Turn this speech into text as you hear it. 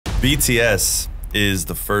BTS is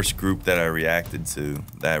the first group that I reacted to,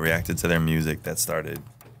 their music that started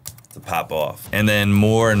to pop off. And then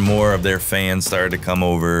more and more of their fans started to come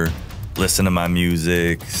over, listen to my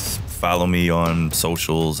music, follow me on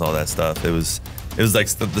socials, all that stuff. It was like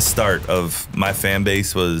the start of my fan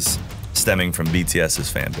base was stemming from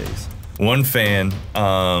BTS's fan base. One fan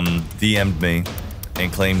DM'd me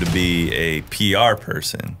and claimed to be a PR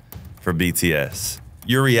person for BTS.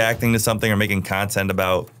 You're reacting to something or making content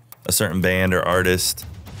about a certain band or artist.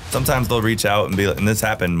 Sometimes they'll reach out and be like, and this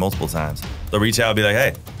happened multiple times. They'll reach out and be like,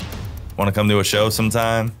 hey, want to come to a show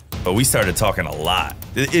sometime? But we started talking a lot.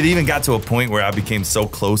 It even got to a point where I became so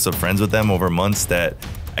close of friends with them over months that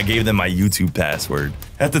I gave them my YouTube password.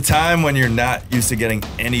 At the time when you're not used to getting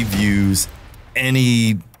any views,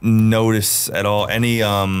 any notice at all, any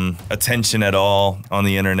attention at all on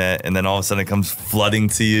the internet, and then all of a sudden it comes flooding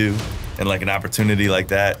to you, and like an opportunity like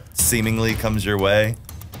that seemingly comes your way,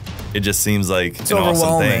 it just seems like it's an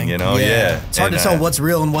awesome thing, you know? Yeah. It's hard to tell what's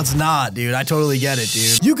real and what's not, dude. I totally get it,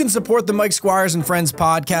 dude. You can support the Mike Squires and Friends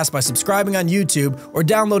podcast by subscribing on YouTube or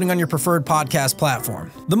downloading on your preferred podcast platform.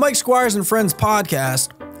 The Mike Squires and Friends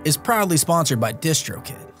podcast is proudly sponsored by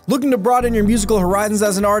DistroKid. Looking to broaden your musical horizons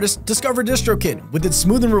as an artist? Discover DistroKid. With its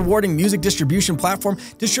smooth and rewarding music distribution platform,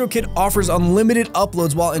 DistroKid offers unlimited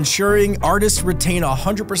uploads while ensuring artists retain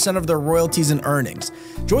 100% of their royalties and earnings.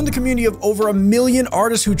 Join the community of over 1 million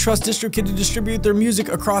artists who trust DistroKid to distribute their music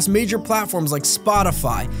across major platforms like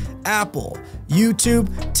Spotify, Apple,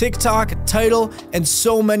 YouTube, TikTok, Tidal, and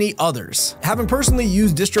so many others. Having personally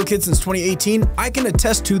used DistroKid since 2018, I can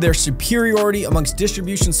attest to their superiority amongst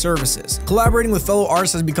distribution services. Collaborating with fellow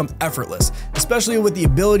artists has become effortless, especially with the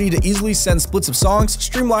ability to easily send splits of songs,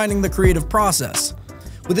 streamlining the creative process.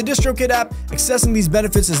 With the DistroKid app, accessing these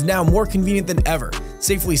benefits is now more convenient than ever.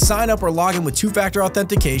 Safely sign up or log in with two-factor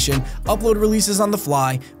authentication, upload releases on the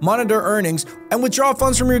fly, monitor earnings, and withdraw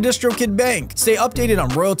funds from your DistroKid bank. Stay updated on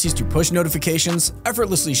royalties through push notifications,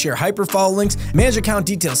 effortlessly share hyperfollow links, manage account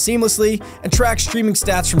details seamlessly, and track streaming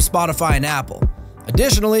stats from Spotify and Apple.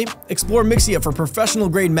 Additionally, explore Mixia for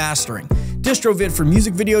professional-grade mastering, DistroVid for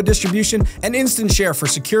music video distribution, and Instant Share for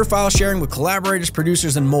secure file sharing with collaborators,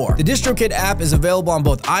 producers, and more. The DistroKid app is available on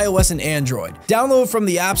both iOS and Android. Download from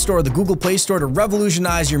the App Store or the Google Play Store to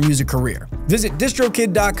revolutionize your music career. Visit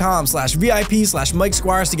distrokid.com/VIP/Mike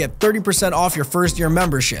Squires to get 30% off your first year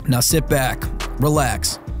membership. Now sit back,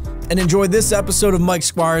 relax, and enjoy this episode of Mike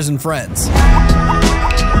Squires and Friends.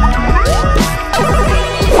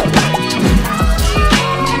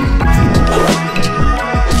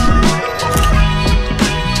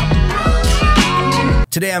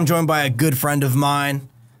 Today I'm joined by a good friend of mine,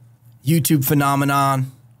 YouTube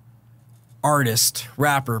phenomenon, artist,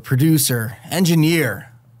 rapper, producer,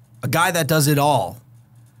 engineer, a guy that does it all,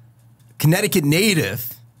 Connecticut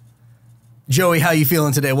native. Joey, how you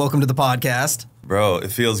feeling today? Welcome to the podcast. Bro,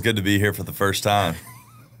 it feels good to be here for the first time.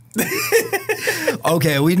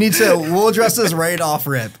 Okay, we'll address this right off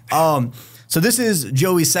rip. So this is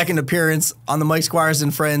Joey's second appearance on the Mike Squires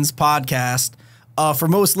and Friends podcast. For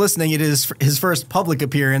most listening, it is his first public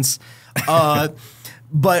appearance. But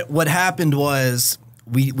what happened was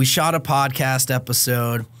we shot a podcast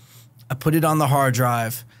episode. I put it on the hard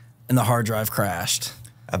drive, and the hard drive crashed.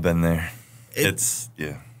 I've been there.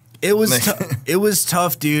 It was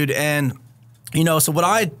tough, dude. And so what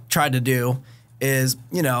I tried to do is,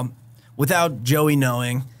 without Joey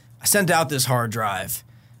knowing, I sent out this hard drive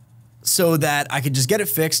so that I could just get it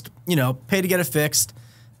fixed. Pay to get it fixed.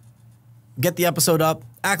 Get the episode up,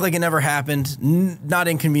 act like it never happened, not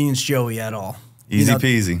inconvenience Joey at all. Easy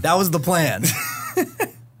peasy. That was the plan.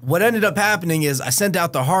 What ended up happening is I sent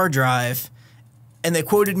out the hard drive, and they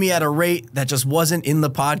quoted me at a rate that just wasn't in the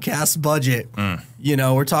podcast budget.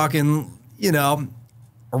 We're talking, a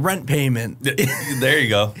rent payment. There you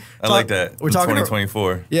go. I like that. We're talking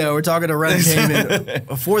 2024. We're talking a rent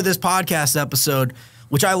payment for this podcast episode,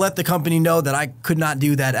 which I let the company know that I could not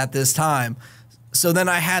do that at this time. So then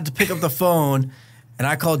I had to pick up the phone, and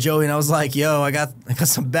I called Joey, and I was like, yo, I got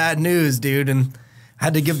some bad news, dude. And I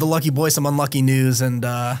had to give the lucky boy some unlucky news. And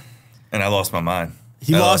I lost my mind.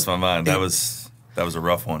 I lost my mind. That was a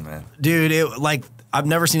rough one, man. Dude, I've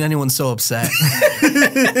never seen anyone so upset.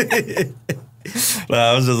 I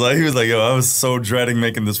was just like, he was like, yo, I was so dreading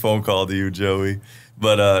making this phone call to you, Joey.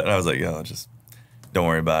 But and I was like, yo, just don't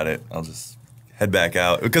worry about it. I'll just head back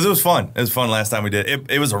out. Because it was fun. It was fun last time we did it.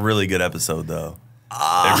 It was a really good episode, though.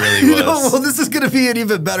 It really was. Well, this is going to be an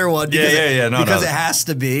even better one. Because Because it has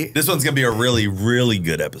to be. This one's going to be a really, really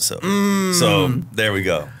good episode. So there we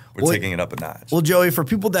go. We're taking it up a notch. Well, Joey, for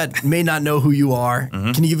people that may not know who you are,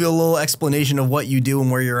 can you give you a little explanation of what you do and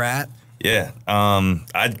where you're at? Yeah.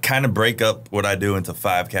 I'd kind of break up what I do into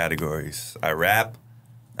 5 categories. I rap,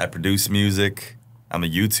 I produce music, I'm a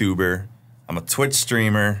YouTuber, I'm a Twitch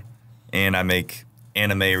streamer, and I make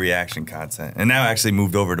anime reaction content. And now I actually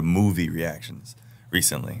moved over to movie reactions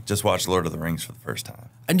recently. Just watched Lord of the Rings for the first time.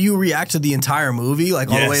 And do you react to the entire movie, like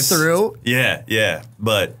all the way through? Yeah, yeah.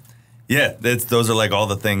 But yeah, those are like all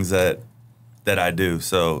the things that I do.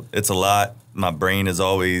 So it's a lot. My brain is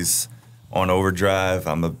always on overdrive.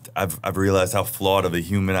 I've realized how flawed of a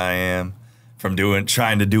human I am from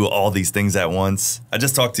trying to do all these things at once. I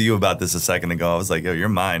just talked to you about this a second ago. I was like, yo, your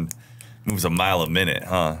mind moves a mile a minute,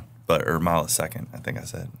 huh? Or a mile a second, I think I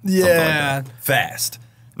said. Yeah. Like fast.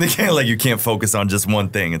 You can't focus on just one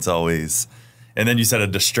thing. It's always. And then you said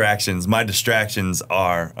distractions. My distractions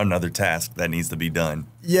are another task that needs to be done.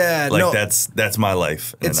 Yeah. That's my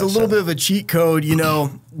life. It's a little bit of a cheat code, you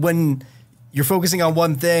know, when you're focusing on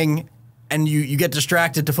one thing and you get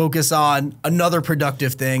distracted to focus on another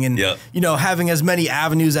productive thing. And, you know, having as many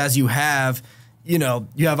avenues as you have, you know,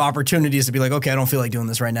 you have opportunities to be like, okay, I don't feel like doing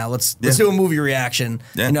this right now. Let's do a movie reaction.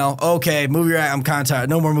 Yeah. You know, okay, I'm kind of tired.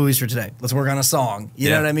 No more movies for today. Let's work on a song. You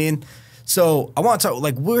know what I mean? So I want to talk,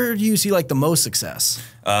 like, where do you see like the most success?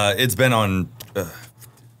 It's been on.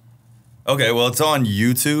 Okay, well, it's on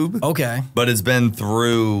YouTube. Okay, but it's been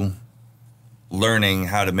through learning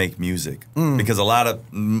how to make music because I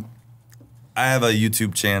have a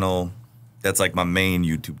YouTube channel that's like my main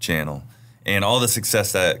YouTube channel. And all the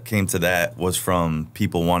success that came to that was from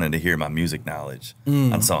people wanting to hear my music knowledge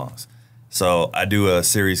on songs. So I do a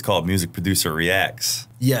series called Music Producer Reacts.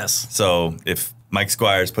 Yes. So if Mike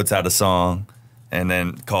Squires puts out a song and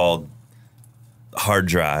then called Hard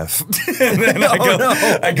Drive, and then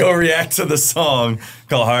I go react to the song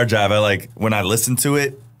called Hard Drive. When I listen to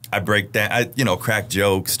it, I break down, crack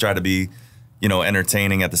jokes, try to be,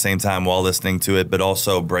 entertaining at the same time while listening to it, but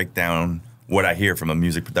also break down what I hear from a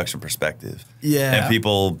music production perspective. Yeah. And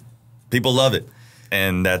people love it.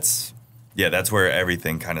 And that's where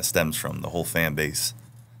everything kind of stems from, the whole fan base.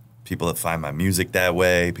 People that find my music that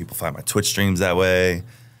way, people find my Twitch streams that way.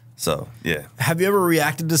 So, yeah. Have you ever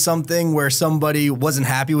reacted to something where somebody wasn't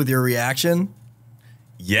happy with your reaction?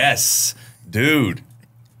 Yes, dude.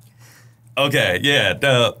 Okay, yeah.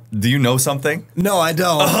 Do you know something? No, I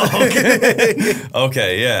don't. Oh, okay.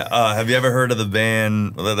 Okay, yeah. Have you ever heard of the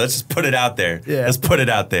band? Let's just put it out there. Yeah. Let's put it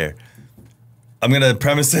out there. I'm going to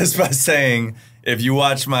premise this by saying, if you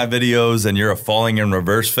watch my videos and you're a Falling in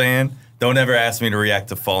Reverse fan, don't ever ask me to react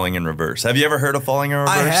to Falling in Reverse. Have you ever heard of Falling in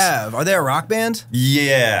Reverse? I have. Are they a rock band?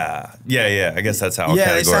 Yeah. Yeah. I guess that's how I'll categorize them.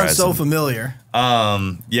 Yeah, they sound so familiar.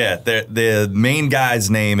 Yeah, the main guy's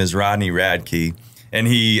name is Rodney Radke. And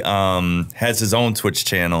he has his own Twitch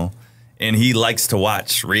channel, and he likes to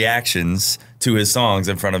watch reactions to his songs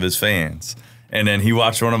in front of his fans. And then he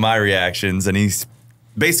watched one of my reactions, and he's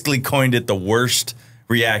basically coined it the worst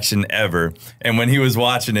reaction ever. And when he was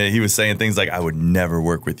watching it, he was saying things like, "I would never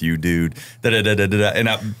work with you, dude."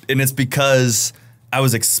 And it's because I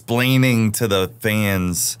was explaining to the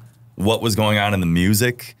fans what was going on in the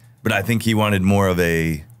music, but I think he wanted more of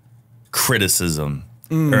a criticism.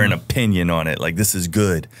 Or an opinion on it, like, this is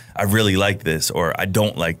good, I really like this, or I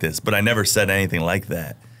don't like this, but I never said anything like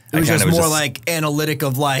that. It was just more like analytic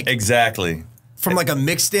of like exactly from like a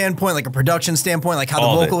mix standpoint, like a production standpoint, like how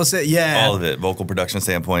the vocalist is. Yeah, all of it, vocal production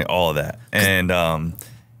standpoint, all of that. And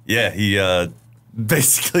yeah, he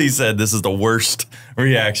basically said, "This is the worst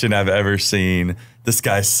reaction I've ever seen. This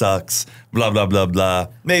guy sucks." Blah blah blah blah.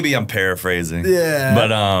 Maybe I'm paraphrasing. Yeah,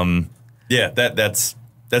 but yeah,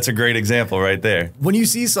 that's a great example right there. When you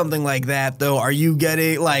see something like that, though, are you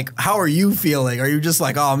getting, like, how are you feeling? Are you just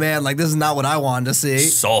like, oh, man, like, this is not what I wanted to see?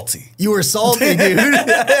 Salty. You were salty, dude.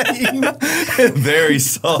 Very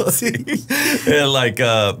salty. And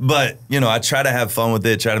but, I try to have fun with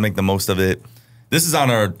it, try to make the most of it. This is on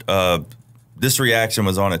our, this reaction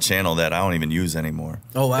was on a channel that I don't even use anymore.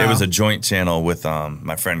 Oh, wow. It was a joint channel with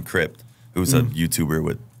my friend Crypt, who's a YouTuber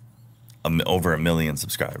with over 1 million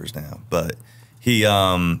subscribers now. But he,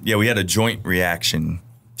 we had a joint reaction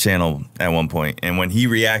channel at one point, and when he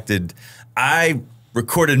reacted, I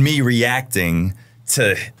recorded me reacting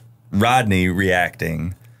to Rodney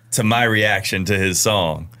reacting to my reaction to his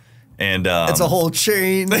song, and it's a whole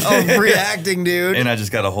chain of reacting, dude. And I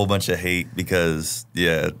just got a whole bunch of hate because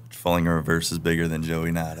Falling in Reverse is bigger than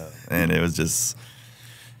Joey Nato, and it was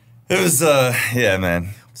yeah,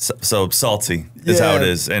 man. So salty is how it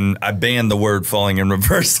is. And I banned the word Falling in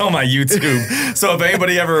Reverse on my YouTube. So if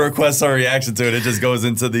anybody ever requests our reaction to it, it just goes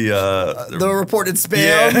into the reported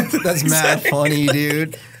spam. Yeah, that's mad funny,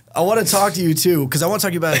 dude. I want to talk to you too, because I want to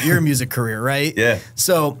talk to you about your music career, right? Yeah.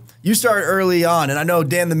 So you started early on, and I know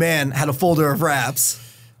Dan the Man had a folder of raps.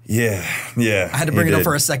 Yeah. I had to bring it up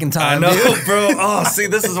for a second time. I know, dude. bro. Oh, see,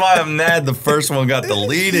 this is why I'm mad the first one got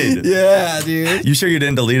deleted. Yeah, dude. You sure you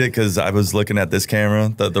didn't delete it because I was looking at this camera,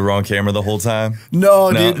 the wrong camera the whole time?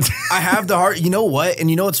 No, dude. I have the heart. You know what? And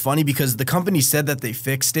you know what's funny? Because the company said that they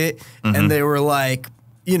fixed it, and they were like,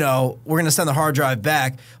 you know, we're going to send the hard drive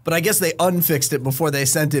back. But I guess they unfixed it before they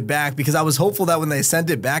sent it back because I was hopeful that when they sent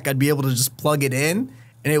it back, I'd be able to just plug it in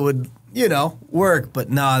and it would, you know, work.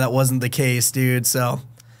 But nah, that wasn't the case, dude. So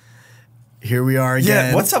here we are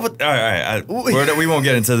again. Yeah, what's up with... All right. We won't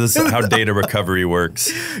get into this, how data recovery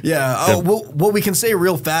works. Yeah. What we can say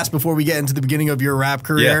real fast before we get into the beginning of your rap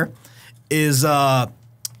career is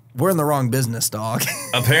we're in the wrong business, dog.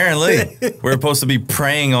 Apparently. We're supposed to be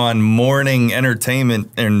preying on morning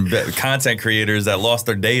entertainment and content creators that lost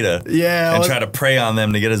their data. Yeah. And try to prey on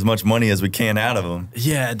them to get as much money as we can out of them.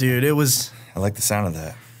 Yeah, dude. It was... I like the sound of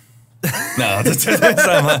that. No, that's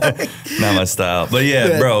not my style. But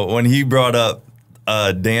yeah, bro, when he brought up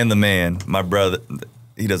Dan the Man, my brother,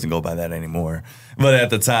 he doesn't go by that anymore. But at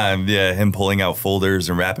the time, yeah, him pulling out folders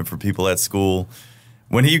and rapping for people at school,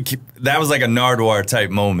 that was like a Nardwuar type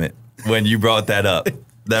moment when you brought that up.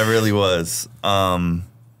 That really was.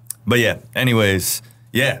 But yeah, anyways,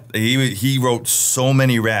 yeah, he wrote so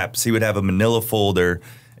many raps. He would have a manila folder,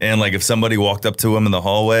 and like if somebody walked up to him in the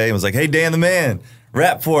hallway and was like, "Hey, Dan the Man,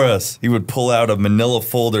 rap for us," he would pull out a manila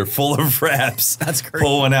folder full of raps. That's great.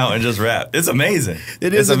 Pull one out and just rap. It's amazing.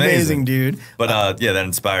 It's amazing, dude. But yeah, that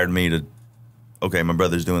inspired me to, okay, my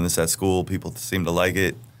brother's doing this at school. People seem to like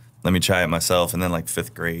it. Let me try it myself. And then like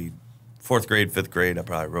 4th grade, 5th grade, I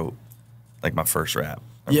probably wrote like my first rap.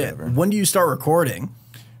 Yeah. Whatever. When do you start recording?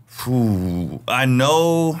 Ooh, I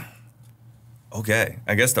know. Okay.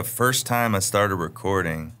 I guess the first time I started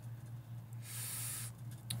recording,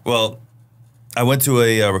 well, I went to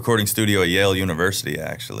a recording studio at Yale University,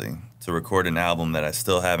 actually, to record an album that I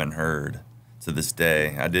still haven't heard to this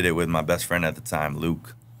day. I did it with my best friend at the time,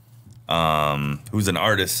 Luke, who's an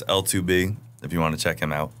artist, L2B, if you want to check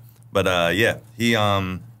him out. But yeah,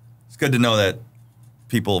 it's good to know that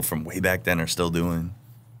people from way back then are still doing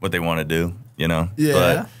what they want to do, you know?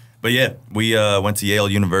 Yeah. But yeah, we went to Yale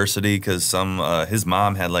University because his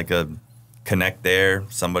mom had like a connect there,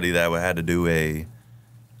 somebody that had to do I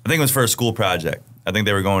think it was for a school project. I think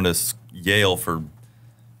they were going to Yale for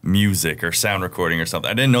music or sound recording or something.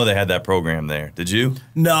 I didn't know they had that program there. Did you?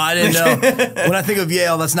 No, I didn't know. When I think of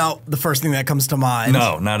Yale, that's not the first thing that comes to mind.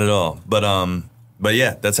 No, not at all. But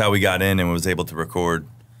yeah, that's how we got in and was able to record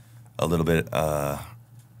a little bit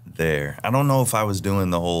there. I don't know if I was doing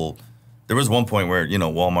the whole... There was one point where, you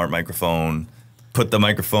know, Walmart microphone, put the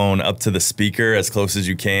microphone up to the speaker as close as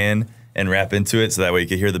you can and rap into it so that way you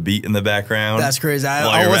could hear the beat in the background. That's crazy.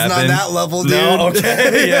 I wasn't on that level, dude. No,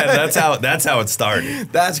 okay. Yeah, that's how it started.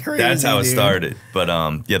 That's crazy. That's how it started. But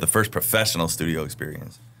yeah, the first professional studio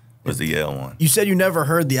experience was the Yale one. You said you never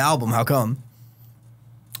heard the album. How come?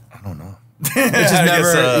 I don't know. It just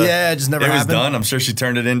never it just never happened. It was done. I'm sure she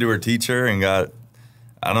turned it into her teacher and got,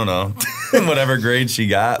 I don't know, whatever grade she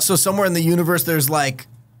got. So somewhere in the universe there's like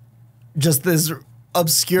just this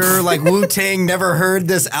obscure, like Wu-Tang never heard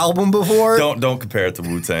this album before. Don't compare it to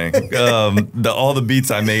Wu-Tang. All the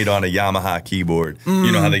beats I made on a Yamaha keyboard.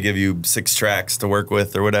 You know how they give you 6 tracks to work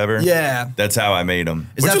with or whatever? Yeah. That's how I made them.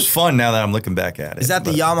 Which was fun now that I'm looking back at it. Is that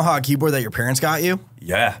the Yamaha keyboard that your parents got you?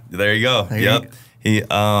 Yeah. There you go. Yep.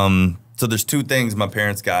 So there's 2 things my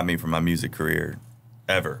parents got me for my music career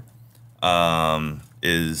ever.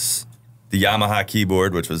 Is the Yamaha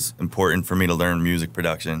keyboard, which was important for me to learn music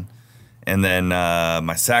production. And then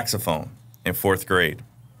my saxophone in 4th grade,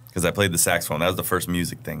 because I played the saxophone. That was the first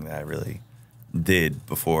music thing that I really did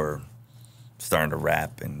before starting to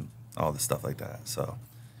rap and all the stuff like that. So,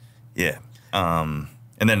 yeah. And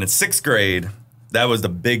then in 6th grade, that was the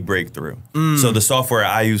big breakthrough. So the software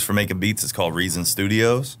I use for making beats is called Reason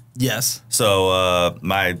Studios. Yes. So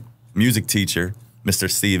my music teacher, Mr.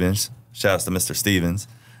 Stevens, shouts to Mr. Stevens,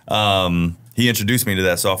 he introduced me to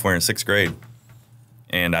that software in 6th grade.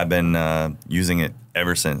 And I've been using it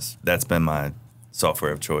ever since. That's been my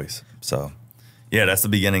software of choice. So, yeah, that's the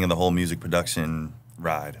beginning of the whole music production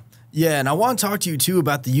ride. Yeah, and I want to talk to you, too,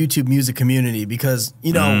 about the YouTube music community because,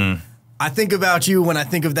 you know, I think about you when I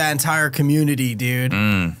think of that entire community, dude.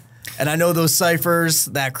 And I know those ciphers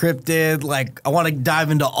that Crypt did. Like, I want to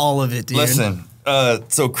dive into all of it, dude. Listen,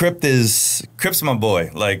 so Crypt's my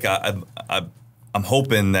boy. Like, I'm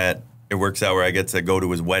hoping that it works out where I get to go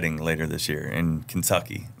to his wedding later this year in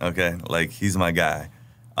Kentucky, okay? Like, he's my guy.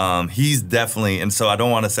 He's definitely, and so I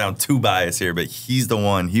don't want to sound too biased here, but he's the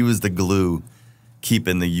one, he was the glue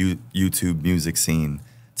keeping the YouTube music scene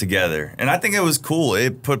together. And I think it was cool.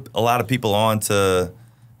 It put a lot of people on to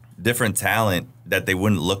different talent that they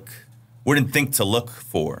wouldn't think to look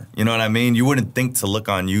for. You know what I mean? You wouldn't think to look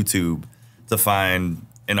on YouTube to find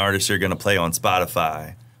an artist you're going to play on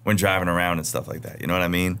Spotify when driving around and stuff like that. You know what I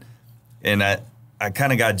mean? And I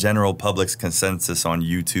kind of got general public's consensus on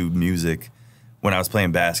YouTube music when I was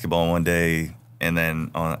playing basketball one day, and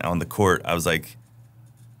then on the court, I was like,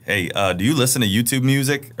 hey, do you listen to YouTube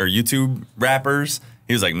music or YouTube rappers?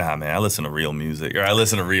 He was like, nah, man, I listen to real music, or I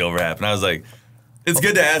listen to real rap. And I was like, it's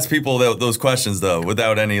good to ask people those questions, though,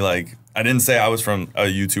 without any, like, I didn't say I was from a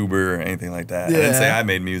YouTuber or anything like that. Yeah. I didn't say I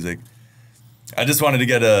made music. I just wanted to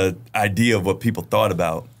get an idea of what people thought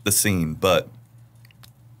about the scene. But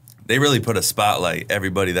they really put a spotlight,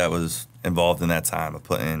 everybody that was involved in that time, of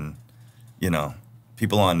putting,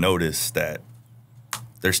 people on notice that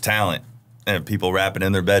there's talent and people rapping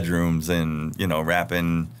in their bedrooms and,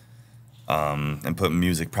 rapping and putting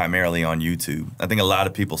music primarily on YouTube. I think a lot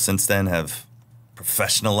of people since then have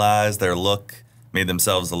professionalized their look, made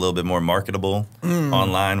themselves a little bit more marketable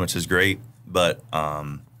online, which is great. But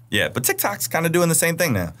but TikTok's kind of doing the same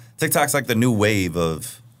thing now. TikTok's like the new wave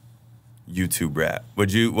of YouTube rap. What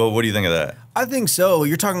do you think of that? I think so.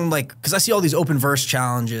 You're talking because I see all these open verse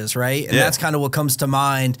challenges, right? And that's kind of what comes to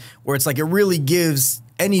mind, where it's like it really gives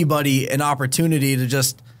anybody an opportunity to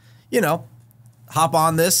just, hop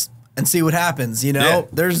on this and see what happens.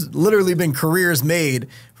 There's literally been careers made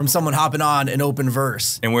from someone hopping on an open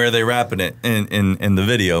verse. And where are they rapping it? In the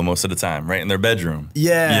video most of the time, right in their bedroom.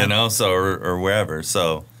 Yeah. So or wherever.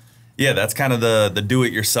 So yeah, that's kind of the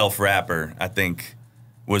do-it-yourself rapper, I think,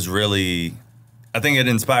 was really, I think it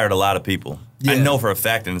inspired a lot of people. Yeah. I know for a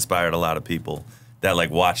fact it inspired a lot of people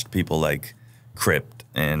that watched people like Crypt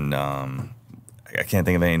and I can't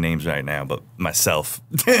think of any names right now, but myself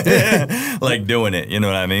doing it, you know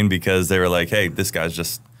what I mean? Because they were like, hey, this guy's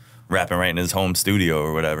just rapping right in his home studio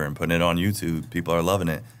or whatever and putting it on YouTube. People are loving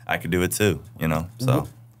it. I could do it too, so.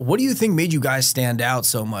 What do you think made you guys stand out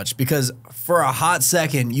so much? Because for a hot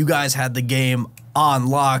second, you guys had the game on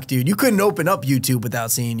lock, dude. You couldn't open up YouTube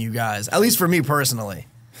without seeing you guys, at least for me personally.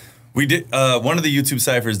 We did. One of the YouTube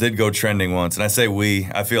ciphers did go trending once, and I say we.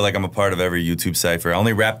 I feel like I'm a part of every YouTube cipher. I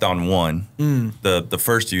only rapped on one, the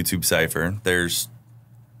first YouTube cipher. There's,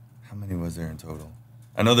 how many was there in total?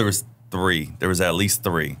 I know there was 3. There was at least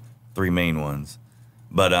 3 main ones.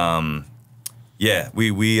 But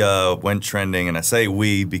we went trending, and I say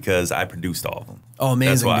we because I produced all of them. Oh,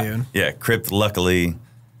 amazing, dude. Yeah, Crypt. Luckily,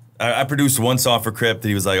 I produced one song for Crypt, and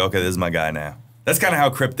he was like, okay, this is my guy now. That's kind of how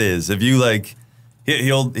Crypt is. If you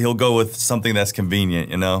He'll go with something that's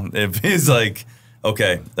convenient, If he's like,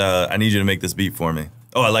 okay, I need you to make this beat for me.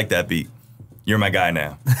 Oh, I like that beat. You're my guy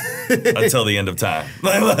now until the end of time.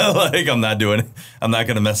 I'm not doing it. I'm not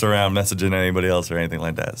gonna mess around messaging anybody else or anything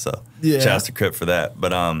like that. So, shouts to Crypt for that.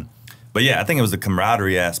 But yeah, I think it was the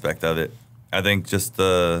camaraderie aspect of it. I think just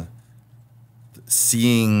the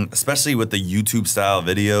seeing, especially with the YouTube style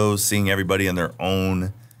videos, seeing everybody in their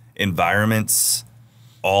own environments,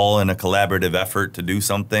 all in a collaborative effort to do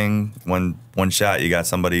something. One shot, you got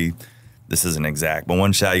somebody, this isn't exact, but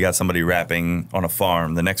one shot you got somebody rapping on a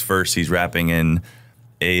farm. The next verse, he's rapping in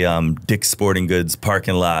a Dick's Sporting Goods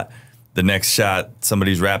parking lot. The next shot,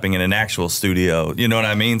 somebody's rapping in an actual studio. You know what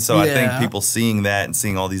I mean? So I think people seeing that and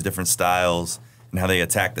seeing all these different styles and how they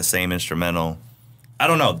attack the same instrumental, I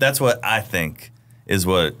don't know. That's what I think is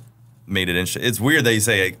what made it interesting. It's weird that you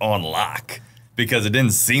say on lock, because it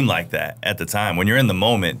didn't seem like that at the time. When you're in the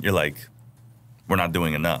moment, you're like, we're not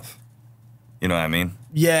doing enough. You know what I mean?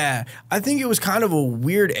 Yeah. I think it was kind of a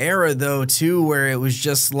weird era, though, too, where it was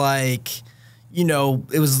just like,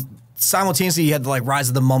 it was simultaneously you had the rise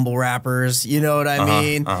of the mumble rappers, you know what I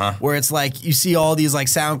mean? Where it's like you see all these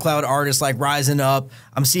SoundCloud artists rising up.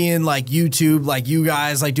 I'm seeing YouTube, you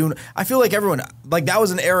guys doing, I feel like everyone, that was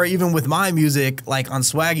an era even with my music, on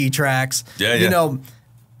swaggy tracks. Yeah.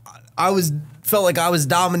 I felt like I was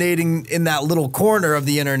dominating in that little corner of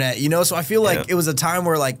the internet, So I feel like it was a time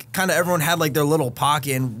where kind of everyone had their little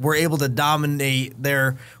pocket and were able to dominate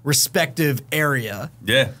their respective area.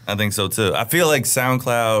 Yeah, I think so too. I feel like the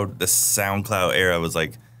SoundCloud era was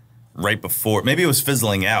right before, maybe it was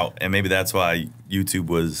fizzling out, and maybe that's why YouTube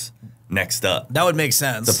was next up. That would make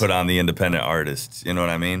sense. To put on the independent artists, you know what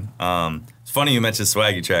I mean? It's funny you mentioned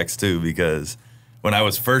swaggy tracks too, because when I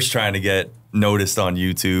was first trying to get noticed on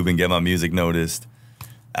YouTube and get my music noticed,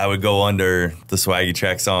 I would go under the swaggy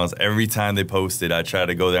track songs. Every time they posted, I'd try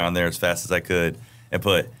to go down there as fast as I could and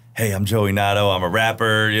put, hey, I'm Joey Nato, I'm a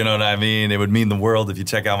rapper, you know what I mean? It would mean the world if you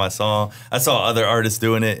check out my song. I saw other artists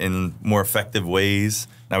doing it in more effective ways.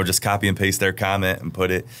 I would just copy and paste their comment and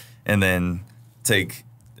put it, and then take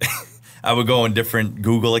I would go on different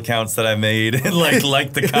Google accounts that I made and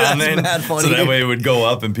like the comment, mad funny. so that way it would go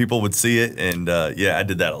up and people would see it. And yeah, I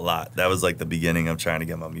did that a lot. That was like the beginning of trying to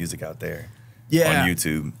get my music out there on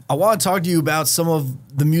YouTube. I want to talk to you about some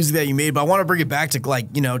of the music that you made, but I want to bring it back to like,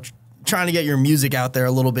 you know, trying to get your music out there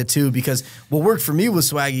a little bit too, because what worked for me with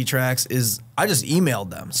Swaggy Tracks is I just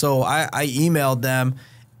emailed them. So I emailed them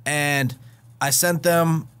and I sent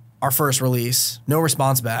them our first release, no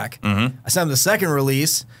response back. I sent them the second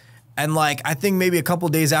release. And like, I think maybe a couple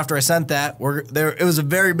of days after I sent that, it was a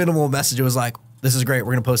very minimal message. It was like, this is great.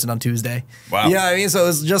 We're going to post it on Tuesday. Wow. You know what I mean? So it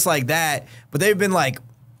was just like that. But they've been like,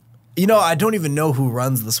 you know, I don't even know who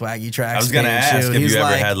runs the Swaggy Tracks. I was going to ask if you ever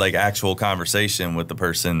like, had like actual conversation with the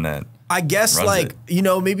person that I guess like, it. you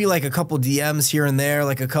know, maybe like a couple DMs here and there,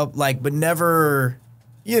 like a couple, like, but never,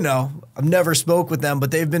 you know, I've never spoke with them,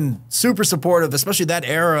 but they've been super supportive, especially that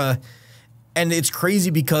era. And it's crazy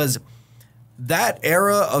because that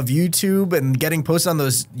era of YouTube and getting posted on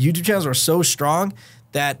those YouTube channels were so strong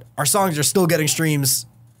that our songs are still getting streams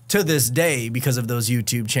to this day because of those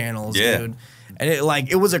YouTube channels, dude. And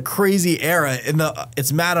it was a crazy era. And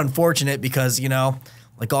it's mad unfortunate because, you know,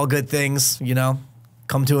 like all good things, you know,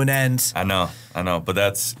 come to an end. I know. But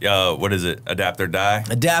that's, what is it? Adapt or die?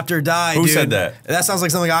 Adapt or die, Who dude. said that? That sounds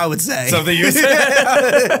like something I would say. Something you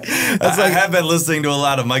said? I have been listening to a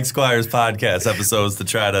lot of Mike Squires podcast episodes to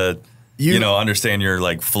try to, you know, understand your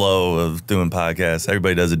like flow of doing podcasts.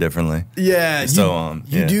 Everybody does it differently. Yeah. So,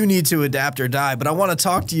 you do need to adapt or die. But I want to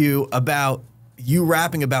talk to you about you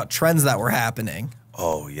rapping about trends that were happening.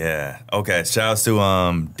 Oh, yeah. Okay. Shout outs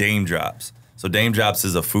to Dame Drops. So Dame Drops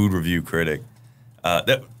is a food review critic.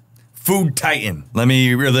 Food Titan. Let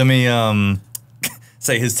me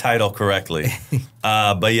say his title correctly.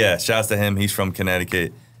 But yeah, shouts to him. He's from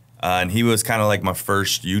Connecticut. And he was kind of like my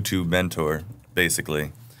first YouTube mentor,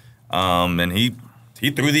 basically. And he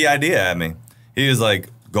threw the idea at me. He was like,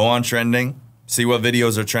 go on trending, see what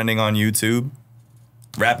videos are trending on YouTube,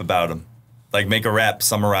 rap about them. Like make a rap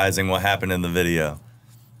summarizing what happened in the video.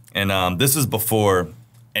 And this was before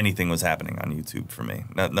anything was happening on YouTube for me.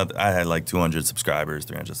 I had like 200 subscribers,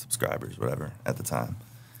 300 subscribers, whatever at the time.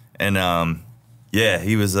 And yeah,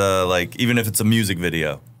 he was like, even if it's a music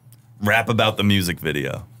video, rap about the music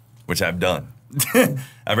video, which I've done.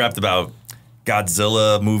 I rapped about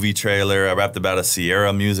Godzilla movie trailer. I rapped about a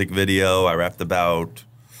Sierra music video. I rapped about,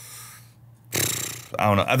 I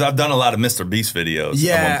don't know. I've done a lot of Mr. Beast videos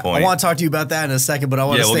at one point. I want to talk to you about that in a second, but I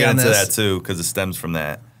want to stay on this. Yeah, we'll get into that too because it stems from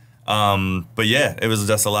that. But yeah, it was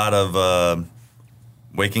just a lot of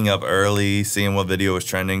waking up early, seeing what video was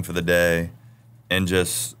trending for the day, and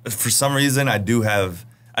just for some reason I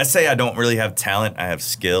say I don't really have talent. I have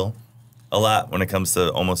skill a lot when it comes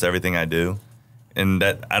to almost everything I do. And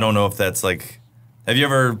that, I don't know if that's like, have you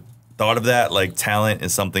ever thought of that? Like talent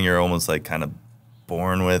is something you're almost like kind of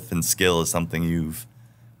born with, and skill is something you've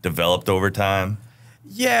developed over time.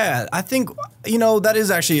 Yeah, I think, you know, that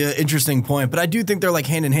is actually an interesting point, but I do think they're like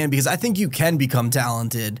hand in hand because I think you can become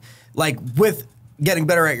talented, like with getting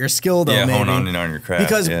better at your skill though, maybe. Hone on your craft.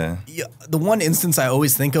 Because the one instance I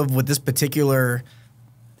always think of with this particular,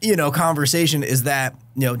 you know, conversation is that,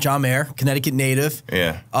 you know, John Mayer, Connecticut native,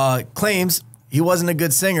 claims he wasn't a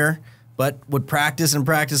good singer, but would practice and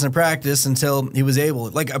practice and practice until he was able.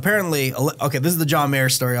 Like apparently, okay, this is the John Mayer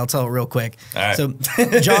story. I'll tell it real quick. All right. So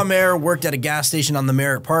John Mayer worked at a gas station on the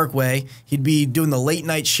Merritt Parkway. He'd be doing the late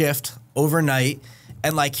night shift overnight,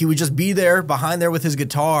 and like he would just be there behind there with his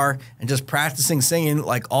guitar and just practicing singing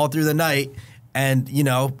like all through the night. And you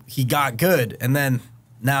know, he got good, and then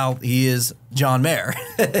now he is John Mayer.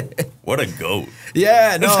 What a goat.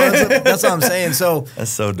 Yeah, no, that's what I'm saying. So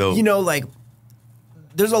that's so dope. You know, like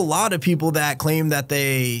there's a lot of people that claim that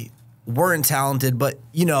they weren't talented, but,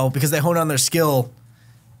 you know, because they hone on their skill,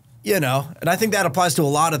 you know, and I think that applies to a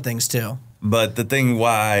lot of things too. But the thing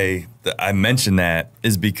why I mention that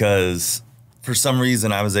is because for some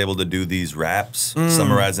reason I was able to do these raps,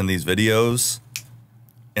 summarizing these videos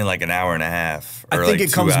in like an hour and a half. Or I think like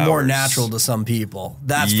it comes 2 hours. More natural to some people.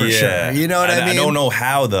 That's for sure. You know what I mean? I don't know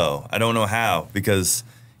how though. I don't know how, because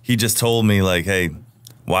he just told me like, hey,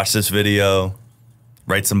 watch this video,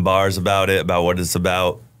 write some bars about it, about what it's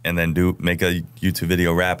about, and then make a YouTube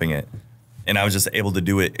video rapping it. And I was just able to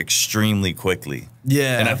do it extremely quickly.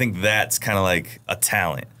 Yeah. And I think that's kind of like a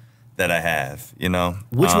talent that I have, you know?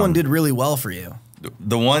 Which one did really well for you?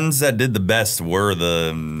 The ones that did the best were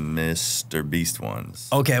the Mr. Beast ones.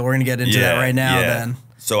 Okay, we're going to get into that right now then.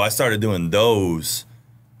 So I started doing those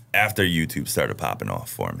after YouTube started popping off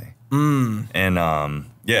for me. And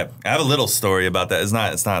yeah, I have a little story about that.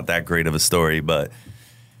 It's not that great of a story, but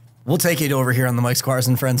We'll take it over here on the Mike Squires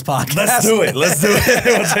and Friends podcast. Let's do it. Let's do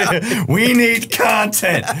it. We need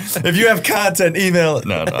content. If you have content, email it.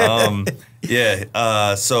 No.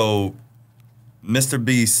 Yeah. So Mr.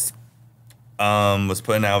 Beast was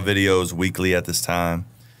putting out videos weekly at this time.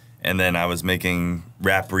 And then I was making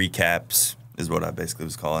rap recaps, is what I basically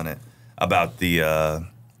was calling it, about the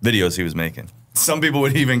videos he was making. Some people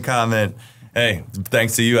would even comment, hey,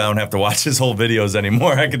 thanks to you, I don't have to watch his whole videos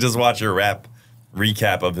anymore. I could just watch your rap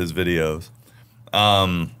recap of his videos.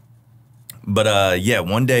 Yeah,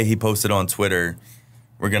 one day he posted on Twitter,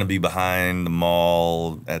 we're going to be behind the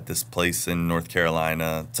mall at this place in North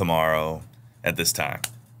Carolina tomorrow at this time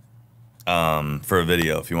for a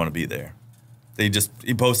video if you want to be there.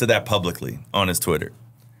 He posted that publicly on his Twitter.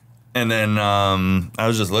 And then I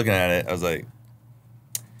was just looking at it. I was like,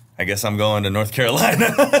 I guess I'm going to North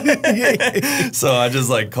Carolina. So I just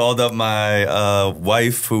like called up my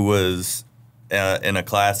wife who was in a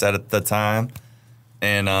class at the time.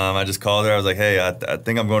 And I just called her. I was like, hey, I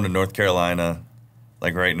think I'm going to North Carolina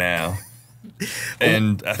like right now.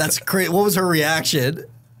 And that's great. What was her reaction?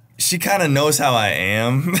 She kind of knows how I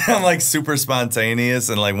am. I'm like super spontaneous.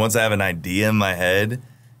 And like once I have an idea in my head,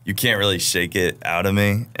 you can't really shake it out of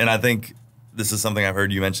me. And I think this is something I've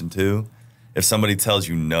heard you mention too. If somebody tells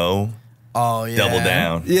you no, oh yeah, double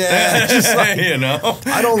down. Yeah, just like, you know.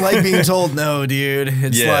 I don't like being told no, dude.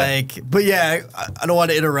 It's like, but yeah, I don't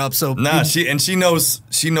want to interrupt. So nah, she knows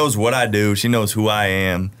what I do. She knows who I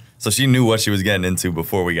am. So she knew what she was getting into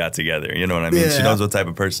before we got together. You know what I mean? Yeah. She knows what type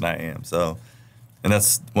of person I am. So, and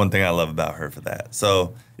that's one thing I love about her for that.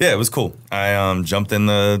 So yeah, it was cool. I jumped in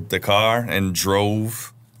the car and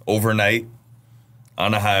drove overnight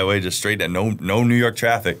on the highway, just straight at no New York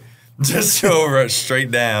traffic. Just over straight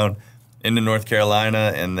down into North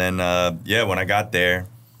Carolina. And then, yeah, when I got there,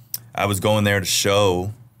 I was going there to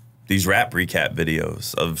show these rap recap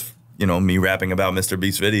videos of, you know, me rapping about Mr.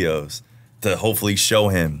 Beast videos to hopefully show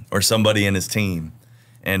him or somebody in his team.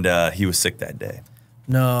 And he was sick that day.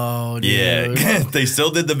 No, dude. Yeah, they still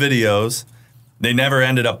did the videos. They never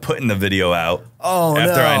ended up putting the video out. Oh,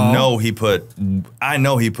 after no. I know he put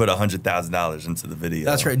 $100,000 into the video.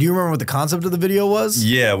 That's right. Do you remember what the concept of the video was?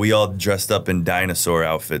 Yeah, we all dressed up in dinosaur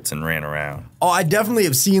outfits and ran around. Oh, I definitely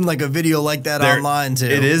have seen like a video like that online too.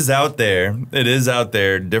 It is out there. It is out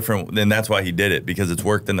there different, and that's why he did it, because it's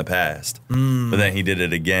worked in the past. But then he did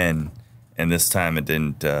it again, and this time it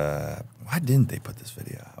didn't. Why didn't they put this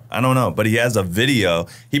video out? I don't know, but he has a video.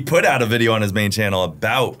 He put out a video on his main channel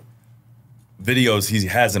about videos he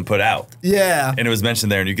hasn't put out. Yeah. And it was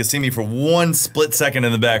mentioned there, and you can see me for one split second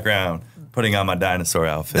in the background putting on my dinosaur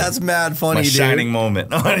outfit. That's mad funny, my dude. shining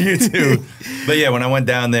moment on YouTube. But yeah, when I went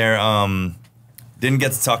down there, didn't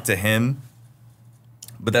get to talk to him,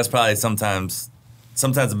 but that's probably sometimes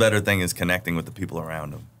a better thing is connecting with the people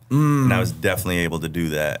around him. And I was definitely able to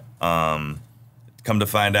do that. Come to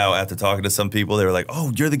find out after talking to some people, they were like,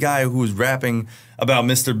 oh, you're the guy who was rapping about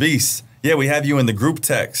Mr. Beast. Yeah, we have you in the group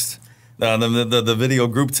text. The video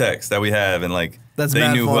group text that we have, and like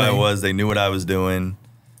they knew who I was, they knew what I was doing,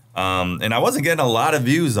 and I wasn't getting a lot of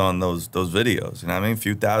views on those videos. You know what I mean? A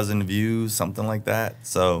few thousand views, something like that.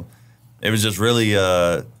 So it was just really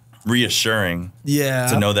reassuring,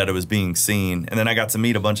 to know that it was being seen. And then I got to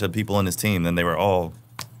meet a bunch of people in his team, and they were all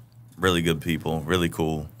really good people, really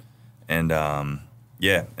cool, and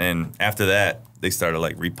yeah. And after that, they started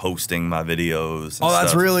like reposting my videos. And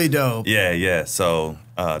that's really dope. Yeah, yeah. So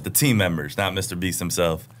the team members, not Mr. Beast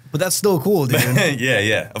himself. But that's still cool, dude.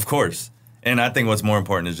 Yeah, of course. And I think what's more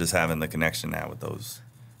important is just having the connection now with those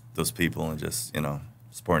people and just, you know,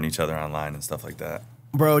 supporting each other online and stuff like that.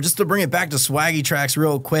 Bro, just to bring it back to swaggy tracks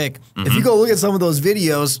real quick, if you go look at some of those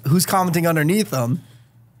videos, who's commenting underneath them?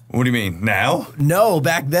 What do you mean, now? No,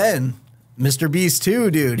 back then. Mr. Beast too,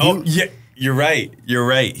 dude. Oh, yeah. You're right. You're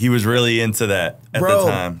right. He was really into that at the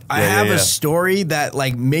time. I have a story that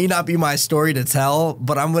like may not be my story to tell,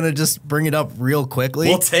 but I'm gonna just bring it up real quickly.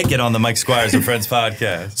 We'll take it on the Mike Squires and Friends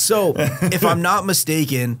podcast. So, if I'm not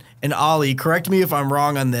mistaken, and Ollie, correct me if I'm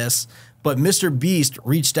wrong on this, but Mr. Beast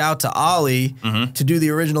reached out to Ollie to do the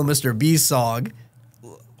original Mr. Beast song.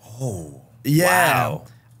 Oh, yeah. Wow.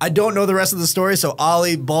 I don't know the rest of the story, so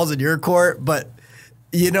Ollie, ball's in your court, but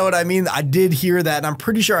you know what I mean? I did hear that, and I'm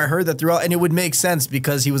pretty sure I heard that throughout, and it would make sense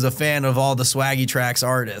because he was a fan of all the Swaggy Tracks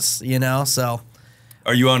artists, you know? So,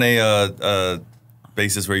 are you on a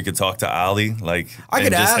basis where you could talk to Ollie, like, I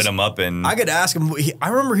could just hit him up and I could ask him. I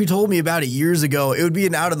remember he told me about it years ago. It would be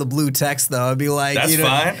an out of the blue text, though. I'd be like, that's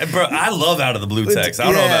fine, bro. I love out of the blue text. I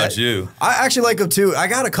don't know about you. I actually like them too. I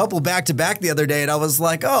got a couple back to back the other day, and I was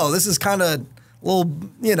like, oh, this is kind of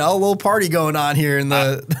little party going on here in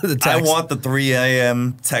the text. I want the 3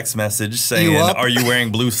 a.m. text message saying, "Are you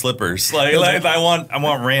wearing blue slippers?" Like I want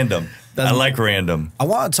random. I like random. I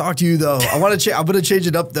want to talk to you though. I'm going to change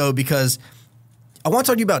it up though, because I want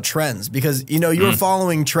to talk to you about trends, because you're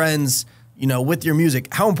following trends, with your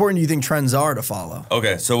music. How important do you think trends are to follow?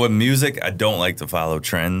 Okay, so with music, I don't like to follow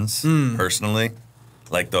trends personally.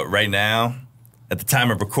 Like right now, at the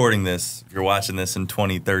time of recording this, if you're watching this in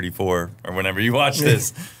 2034 or whenever you watch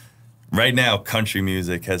this, right now, country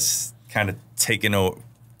music has kind of taken over.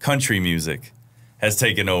 Country music has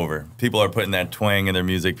taken over. People are putting that twang in their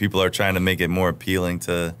music. People are trying to make it more appealing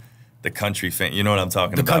to the country fan. You know what I'm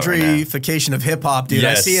talking about? The countryfication of hip hop, dude.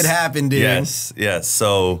 Yes. I see it happen, dude. Yes.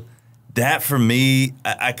 So that for me,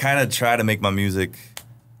 I kind of try to make my music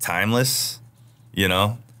timeless.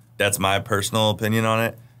 That's my personal opinion on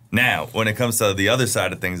it. Now, when it comes to the other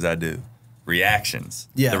side of things I do, reactions,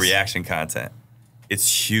 the reaction content,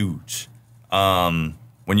 it's huge. When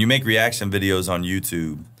you make reaction videos on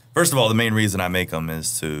YouTube, first of all, the main reason I make them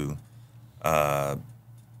is to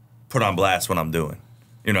put on blast what I'm doing.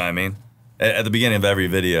 You know what I mean? At the beginning of every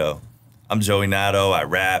video, I'm Joey Nato, I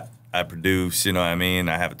rap, I produce, you know what I mean?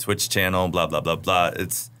 I have a Twitch channel, blah, blah, blah, blah.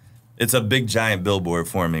 It's a big, giant billboard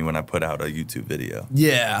for me when I put out a YouTube video.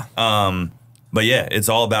 Yeah. But yeah, it's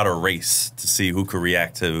all about a race to see who could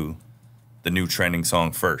react to the new trending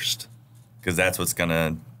song first, because that's what's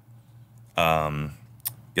gonna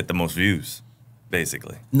get the most views,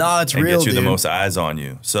 basically. No, it's real, get you dude. the most eyes on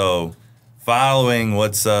you. So following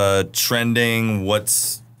what's trending,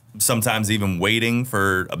 what's sometimes even waiting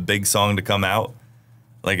for a big song to come out.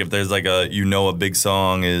 Like if there's like a big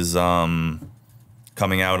song is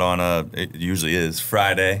coming out on it usually is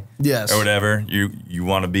Friday, or whatever. You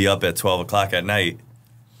want to be up at 12 o'clock at night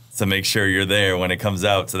to make sure you're there when it comes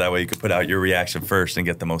out, so that way you can put out your reaction first and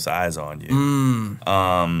get the most eyes on you.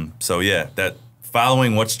 So yeah, that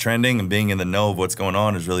following what's trending and being in the know of what's going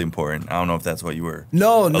on is really important. I don't know if that's what you were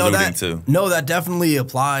alluding to. No, that definitely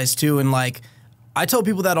applies too. And like, I tell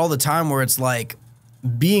people that all the time, where it's like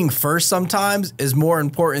being first sometimes is more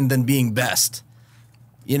important than being best.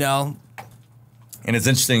 And it's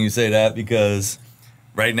interesting you say that, because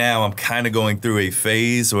right now I'm kind of going through a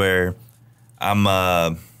phase where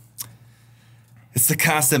I'm it's the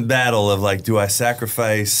constant battle of like, do I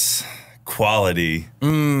sacrifice quality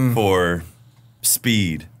for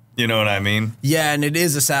speed? You know what I mean? Yeah, and it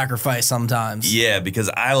is a sacrifice sometimes. Yeah, because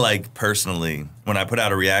I like personally when I put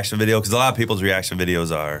out a reaction video, because a lot of people's reaction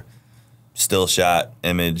videos are still shot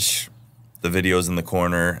image, the video's in the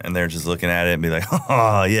corner, and they're just looking at it and be like,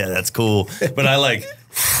 oh, yeah, that's cool. But I like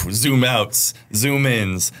zoom outs, zoom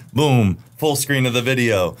ins, boom, full screen of the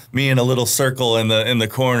video, me in a little circle in the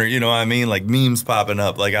corner, you know what I mean? Like memes popping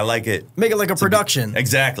up. Like I like it. Make it like a production.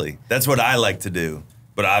 Exactly. That's what I like to do.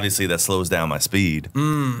 But obviously that slows down my speed.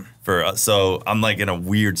 So I'm like in a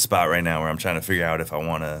weird spot right now where I'm trying to figure out if I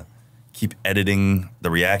want to keep editing the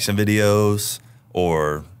reaction videos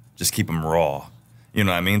or just keep them raw. You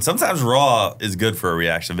know what I mean? Sometimes raw is good for a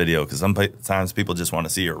reaction video, because sometimes people just want to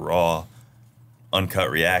see a raw, uncut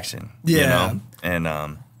reaction. Yeah. And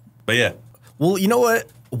but yeah. Well, you know what?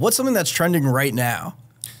 What's something that's trending right now?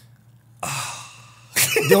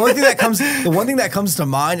 The one thing that comes to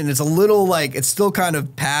mind, and it's a little like it's still kind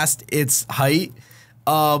of past its height,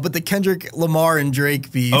 but the Kendrick Lamar and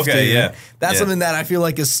Drake beef. Okay, dude, yeah. That's something that I feel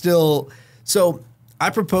like is still. So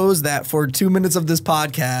I propose that for 2 minutes of this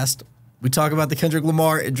podcast, we talk about the Kendrick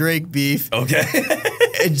Lamar and Drake beef. Okay.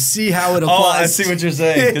 And see how it applies. Oh, I see what you're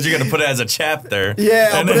saying. Because you're going to put it as a chapter.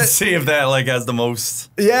 Yeah. And then see if that like has the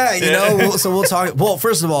most. Yeah, so we'll talk. Well,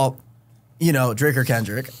 first of all, Drake or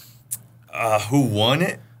Kendrick? Who won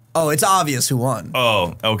it? Oh, it's obvious who won.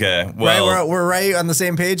 Oh, okay. Well, right, we're right on the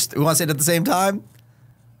same page. We want to say it at the same time?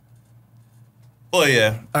 Oh,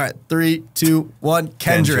 yeah. All right, 3, 2, 1,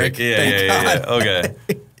 Kendrick. Yeah. Okay.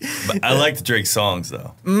 But I liked Drake's songs,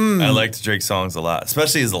 though. I liked Drake's songs a lot,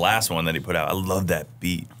 especially his last one that he put out. I love that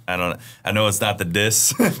beat. I know it's not the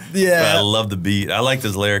diss, yeah, but I love the beat. I liked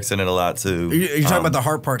his lyrics in it a lot, too. Are you talking about the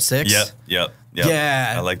Heart Part 6? Yep.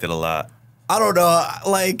 Yeah. I liked it a lot. I don't know,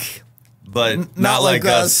 like... But not like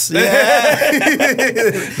us. Yeah.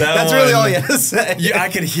 That's really all you have to say. Yeah, I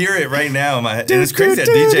could hear it right now in my head. And it's crazy that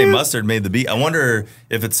DJ Mustard made the beat. I wonder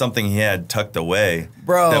if it's something he had tucked away.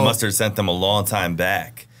 Bro. That Mustard sent them a long time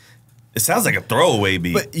back. It sounds like a throwaway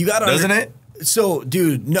beat. But you gotta doesn't it? So,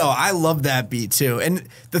 dude, no, I love that beat too. And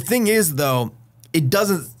the thing is, though, it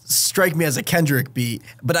doesn't strike me as a Kendrick beat.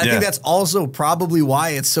 But I think that's also probably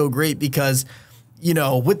why it's so great, because,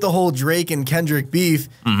 with the whole Drake and Kendrick beef,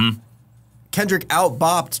 Kendrick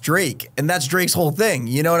out-bopped Drake, and that's Drake's whole thing.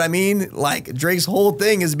 You know what I mean? Like, Drake's whole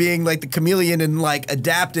thing is being like the chameleon and like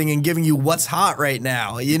adapting and giving you what's hot right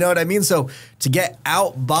now. You know what I mean? So to get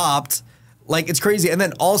out-bopped, like, it's crazy. And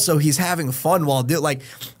then also he's having fun while like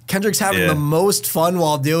Kendrick's having the most fun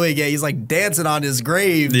while doing it. He's like dancing on his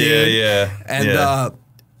grave, dude. Yeah. And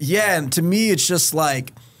and to me it's just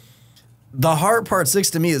like the Heart Part 6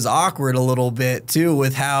 to me is awkward a little bit too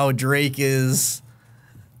with how Drake is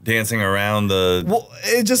dancing around the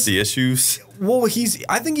issues. Well,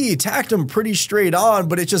 I think he attacked him pretty straight on,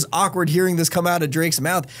 but it's just awkward hearing this come out of Drake's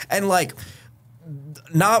mouth. And like,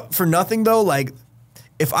 not for nothing though, like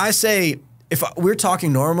if we're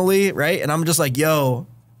talking normally, right? And I'm just like, yo,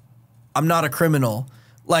 I'm not a criminal.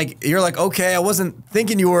 Like, you're like, okay, I wasn't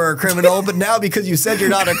thinking you were a criminal, but now because you said you're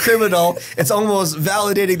not a criminal, it's almost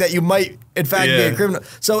validating that you might, in fact, be a criminal.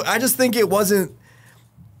 So I just think it wasn't,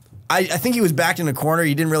 I think he was backed in a corner.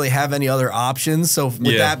 He didn't really have any other options. So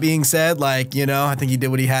with that being said, like, you know, I think he did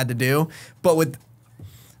what he had to do. But with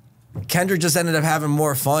Kendrick just ended up having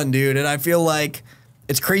more fun, dude. And I feel like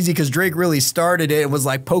it's crazy because Drake really started it and was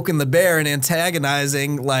like poking the bear and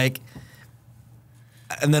antagonizing, like,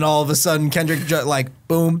 and then all of a sudden Kendrick like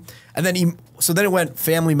boom, and then then it went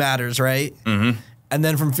Family Matters, right? Mm-hmm. And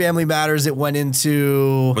then from Family Matters it went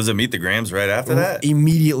into, was it Meet the Grams right after that?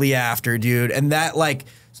 Immediately after, dude. And that like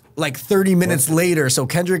 30 minutes later, so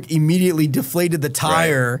Kendrick immediately deflated the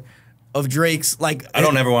tire of Drake's like. I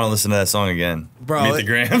don't ever want to listen to that song again, bro. Meet the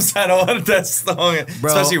Grams. I don't want that song,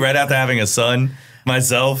 bro. Especially right after having a son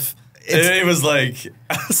myself. It was like,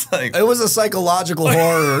 I was like, it was a psychological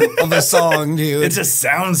horror of a song, dude. It just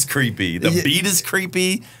sounds creepy. The beat is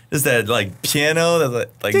creepy. Just that like piano that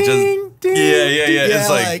like ding, just ding, yeah. Ding, it's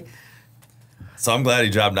like. So I'm glad he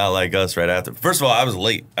dropped Not Like Us right after. First of all, I was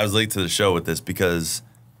late. I was late to the show with this because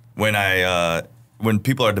when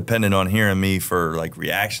people are dependent on hearing me for like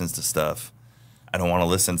reactions to stuff, I don't want to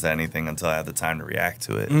listen to anything until I have the time to react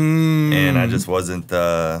to it. And I just wasn't.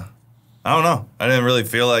 I don't know. I didn't really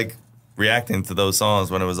feel like reacting to those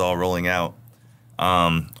songs when it was all rolling out.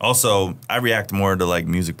 Also, I react more to like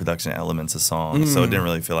music production elements of songs, so it didn't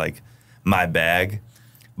really feel like my bag.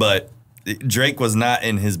 But Drake was not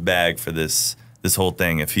in his bag for this whole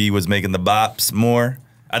thing. If he was making the bops more,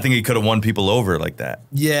 I think he could have won people over like that.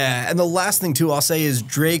 Yeah, and the last thing too I'll say is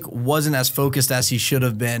Drake wasn't as focused as he should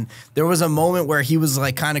have been. There was a moment where he was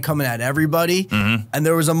like kind of coming at everybody, and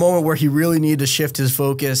there was a moment where he really needed to shift his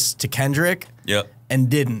focus to Kendrick. Yep. And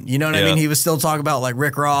didn't. You know what I mean? He was still talking about like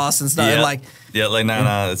Rick Ross and stuff. Yeah, and like,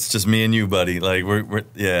 nah, it's just me and you, buddy. Like we're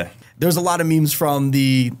There's a lot of memes from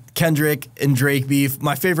the Kendrick and Drake beef.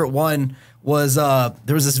 My favorite one was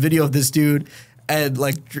there was this video of this dude and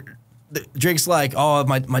like Drake's like, oh,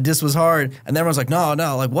 my diss was hard, and everyone's like, no,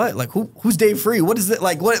 like what? Like who's Dave Free? What is it?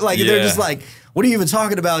 Like what? Like they're just like, what are you even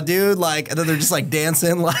talking about, dude? Like, and then they're just like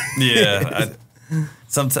dancing, like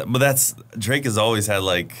sometimes, but Drake has always had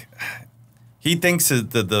like. He thinks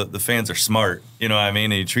that the fans are smart, you know what I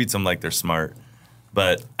mean? And he treats them like they're smart.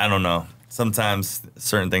 But I don't know. Sometimes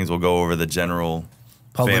certain things will go over the general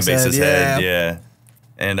fan base's head. Yeah.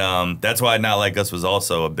 And that's why Not Like Us was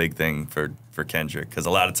also a big thing for Kendrick. Because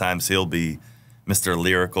a lot of times he'll be Mr.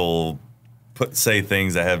 Lyrical, say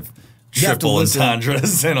things that have triple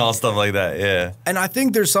entendres and all stuff like that, yeah. And I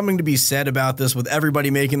think there's something to be said about this with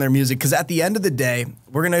everybody making their music, because at the end of the day,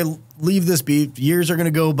 we're going to leave this beat, years are going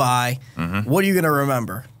to go by. What are you going to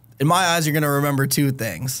remember? In my eyes, you're going to remember two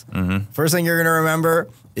things. First thing you're going to remember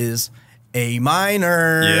is A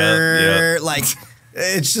minor. Yep. Like,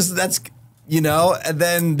 it's just, that's, you know, and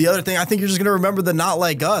then the other thing, I think you're just going to remember the Not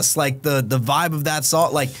Like Us, like the vibe of that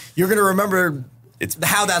song. Like, you're going to remember it's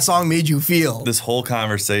how that song made you feel. This whole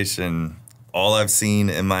conversation, all I've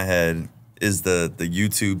seen in my head is the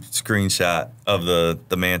YouTube screenshot of the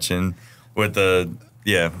mansion with the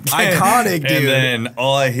iconic, dude. And then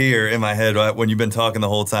all I hear in my head when you've been talking the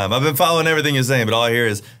whole time, I've been following everything you're saying, but all I hear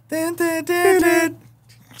is dun, dun, dun, dun,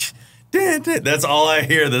 dun, dun. That's all I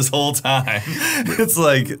hear this whole time. It's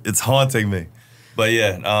like it's haunting me. But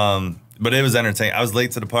yeah, but it was entertaining. I was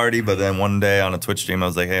late to the party, but then one day on a Twitch stream, I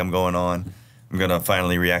was like, hey, I'm going on. I'm gonna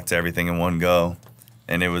finally react to everything in one go,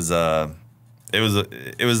 and it was a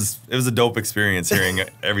dope experience hearing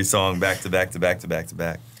every song back to back to back to back to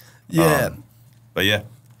back. Yeah, but yeah,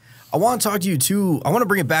 I want to talk to you too. I want to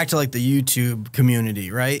bring it back to like the YouTube community,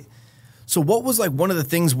 right? So what was like one of the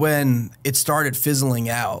things when it started fizzling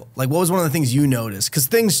out? Like what was one of the things you noticed? Because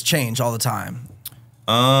things change all the time.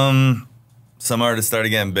 Some artists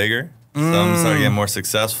started getting bigger, some started getting more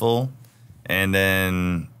successful, and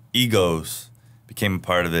then egos became a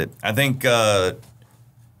part of it. I think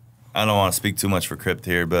I don't want to speak too much for Crypt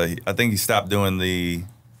here, but I think he stopped doing the.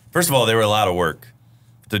 First of all, they were a lot of work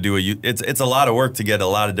to do it's a lot of work to get a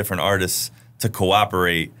lot of different artists to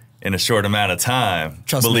cooperate in a short amount of time.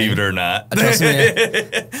 Believe it or not. Trust me.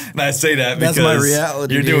 And I say that That's because my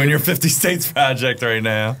reality, you're dude. doing your 50 States project right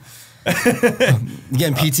now.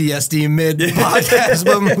 Again, PTSD mid podcast,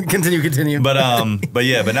 but continue. But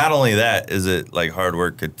yeah, but not only that is it like hard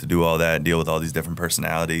work to do all that, deal with all these different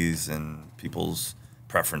personalities and people's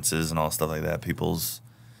preferences and all stuff like that, people's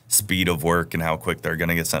speed of work and how quick they're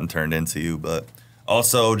gonna get something turned into you, but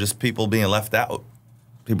also just people being left out.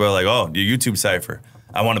 People are like, oh, your YouTube cipher,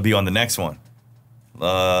 I want to be on the next one.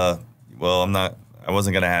 Well, I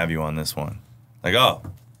wasn't gonna have you on this one. Like, oh,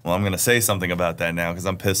 well, I'm going to say something about that now because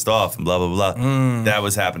I'm pissed off and blah, blah, blah. That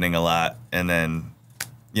was happening a lot. And then,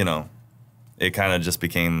 you know, it kind of just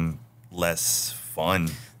became less fun.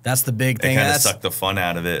 That's the big thing. It kind of sucked the fun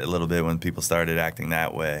out of it a little bit when people started acting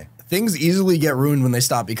that way. Things easily get ruined when they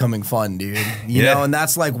stop becoming fun, dude. You know, and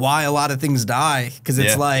that's like why a lot of things die. Because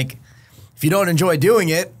it's like, if you don't enjoy doing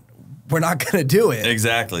it, we're not going to do it.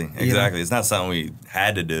 Exactly. You know? It's not something we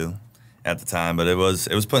had to do at the time, but it was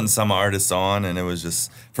putting some artists on, and it was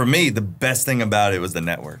just, for me, the best thing about it was the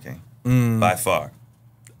networking, by far.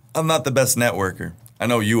 I'm not the best networker. I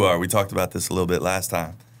know you are. We talked about this a little bit last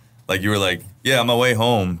time. Like, you were like, yeah, on my way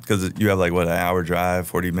home, because you have like, what, an hour drive,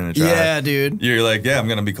 40-minute drive? Yeah, dude. You're like, yeah, I'm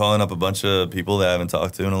going to be calling up a bunch of people that I haven't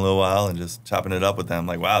talked to in a little while and just chopping it up with them.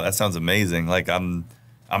 Like, wow, that sounds amazing. Like, I'm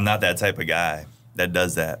not that type of guy that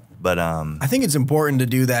does that. But I think it's important to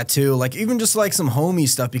do that too. Like even just like some homie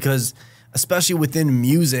stuff, because especially within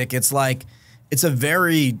music, it's like it's a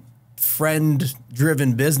very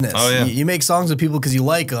friend-driven business. Oh, yeah. You make songs with people because you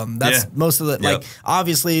like them. That's most of the like.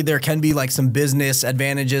 Obviously, there can be like some business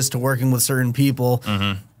advantages to working with certain people.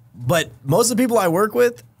 But most of the people I work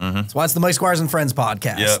with, that's why it's the Mike Squires and Friends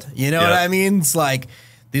podcast. You know what I mean? It's like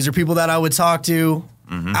these are people that I would talk to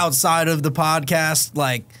outside of the podcast,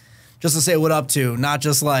 like just to say what up to, not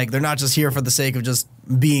just like they're not just here for the sake of just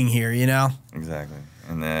being here, you know? Exactly.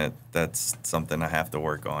 And that's something I have to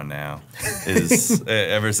work on now. Is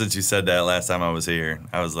ever since you said that last time I was here,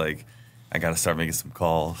 I was like, I got to start making some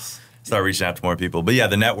calls, start reaching out to more people. But yeah,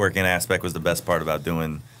 the networking aspect was the best part about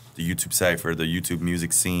doing the YouTube cipher, the YouTube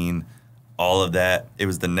music scene, all of that. It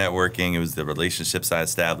was the networking, it was the relationships I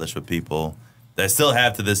established with people that I still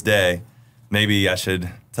have to this day. Maybe I should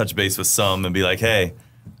touch base with some and be like, hey,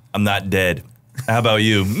 I'm not dead. How about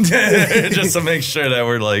you? Just to make sure that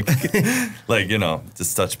we're like, you know,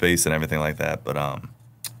 just touch base and everything like that. But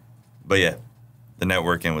yeah, the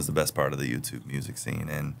networking was the best part of the YouTube music scene.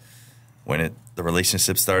 And when the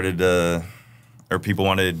relationship started or people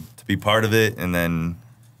wanted to be part of it and then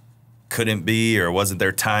couldn't be or wasn't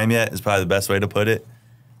their time yet is probably the best way to put it.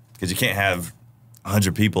 Because you can't have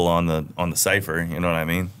 100 people on the cipher, you know what I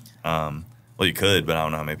mean? Well, you could, but I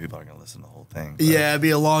don't know how many people are going to listen to the whole thing. But, yeah, it'd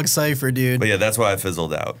be a long cipher, dude. But yeah, that's why I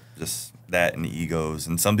fizzled out. Just that and egos.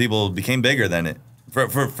 And some people became bigger than it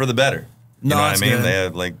for the better. You know what I mean? Good. They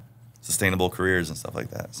have like sustainable careers and stuff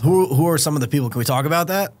like that. So. Who are some of the people? Can we talk about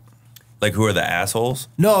that? Like, who are the assholes?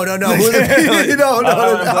 No. Who are the people? No.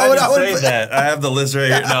 I would say that. I have the list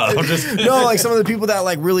right here. No, I'm just no, like some of the people that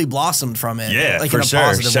like really blossomed from it. Yeah, like for in a sure.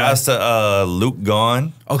 positive Shouts way. to Luke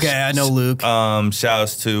Gone. Okay, I know Luke.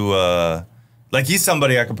 Shouts to like he's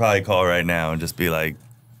somebody I could probably call right now and just be like,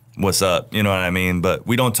 "What's up?" You know what I mean? But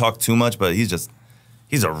we don't talk too much. But he's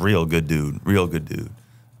a real good dude. Real good dude.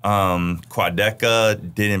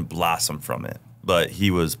 Quadeca didn't blossom from it, but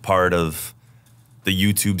he was part of the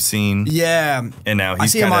YouTube scene. Yeah. And now he's I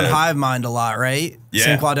see him on Hive Mind a lot, right? Yeah.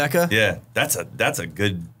 Same Quadeca? Yeah. That's a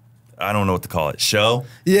good, I don't know what to call it, show?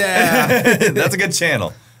 Yeah. That's a good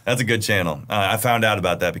channel. That's a good channel. I found out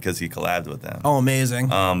about that because he collabed with them. Oh, amazing.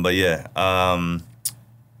 But yeah.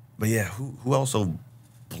 Who also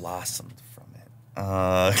blossomed from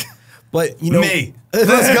it? But, you know. Me.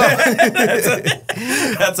 Let's go.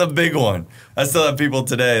 That's a big one. I still have people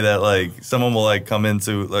today that like someone will like come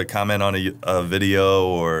into like comment on a video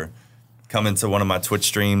or come into one of my Twitch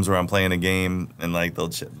streams where I'm playing a game and like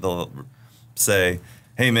they'll say,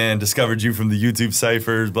 "Hey man, discovered you from the YouTube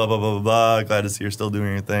ciphers, blah blah blah blah blah. Glad to see you're still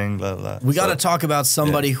doing your thing, blah blah." We got to talk about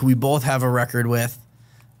somebody who we both have a record with,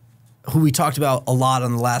 who we talked about a lot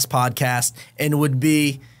on the last podcast, and would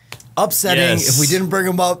be upsetting if we didn't bring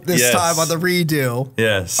him up this time on the redo.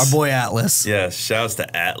 Yes. Our boy Atlas. Yes. Shouts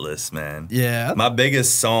to Atlas, man. Yeah. My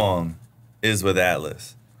biggest song is with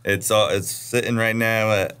Atlas. It's sitting right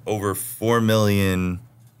now at over 4 million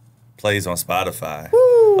plays on Spotify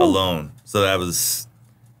alone. So that was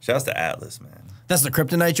shouts to Atlas, man. That's the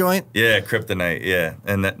Kryptonite joint? Yeah, Kryptonite, yeah.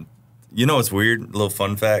 And You know what's weird? A little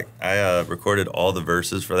fun fact. I recorded all the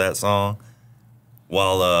verses for that song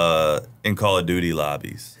while in Call of Duty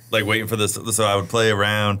lobbies. Like waiting for this. So I would play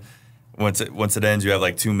around. Once it ends, you have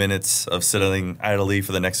like 2 minutes of sitting idly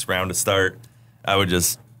for the next round to start. I would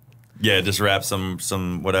just rap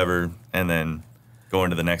some whatever and then go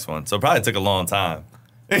into the next one. So it probably took a long time.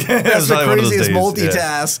 That's the craziest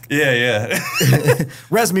multitask. Yeah.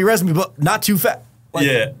 Res me, but not too fast. Like,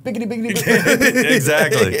 yeah. Biggity.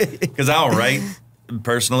 Exactly. Because I don't write,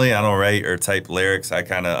 personally, I don't write or type lyrics. I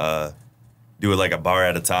kind of do it like a bar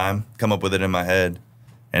at a time, come up with it in my head,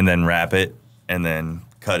 and then rap it, and then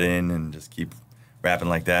cut in and just keep rapping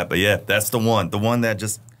like that. But yeah, that's the one that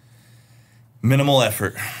just minimal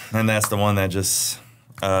effort, and that's the one that just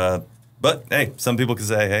but hey, some people could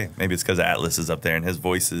say, hey, maybe it's because Atlas is up there and his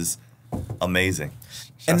voice is amazing.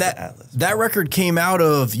 And that record came out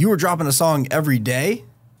of, you were dropping a song every day?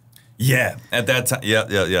 Yeah, at that time.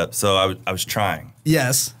 Yeah. So I was trying.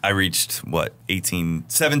 Yes. I reached what,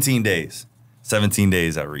 17 days. 17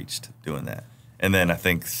 days I reached doing that. And then I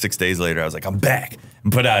think 6 days later I was like, I'm back,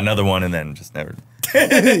 and put out another one, and then just never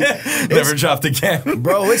dropped again.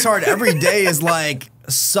 Bro, it's hard. Every day is like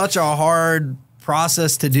such a hard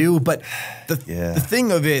process to do. But the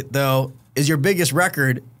thing of it, though, is your biggest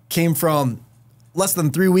record came from less than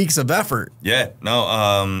 3 weeks of effort. Yeah.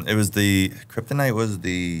 No, it was Kryptonite was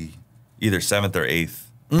the either 7th or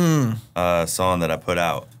 8th song that I put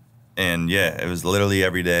out. And yeah, it was literally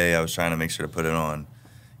every day I was trying to make sure to put it on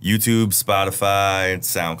YouTube, Spotify, and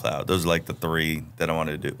SoundCloud. Those are like the 3 that I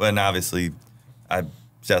wanted to do. And obviously,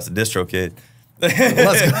 shouts to DistroKid.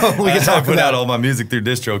 Let's go. We can talk I put out all my music through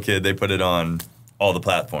DistroKid. They put it on all the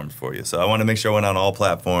platforms for you. So I want to make sure I went on all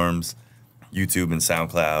platforms, YouTube and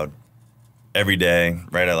SoundCloud, every day,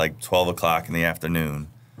 right at like 12 o'clock in the afternoon.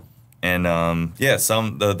 And yeah,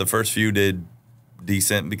 the first few did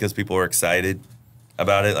decent because people were excited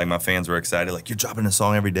about it. Like my fans were excited, like, you're dropping a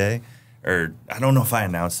song every day? Or I don't know if I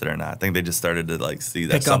announced it or not. I think they just started to like see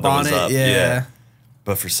that something was up. Yeah.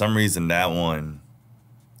 But for some reason that one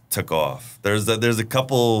took off. There's a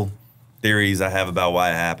couple theories I have about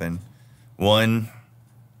why it happened. One,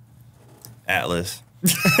 Atlas.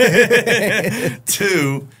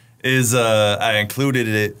 2 is I included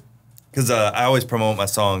it because I always promote my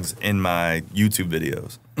songs in my YouTube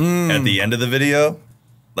videos. At the end of the video,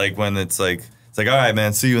 like when it's like, all right,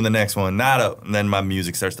 man, see you in the next one. Nato. And then my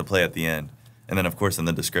music starts to play at the end. And then, of course, in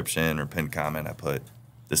the description or pinned comment, I put,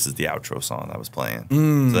 this is the outro song I was playing.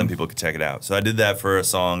 So then people could check it out. So I did that for a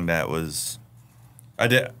song that was,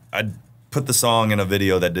 I put the song in a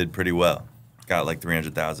video that did pretty well. Got like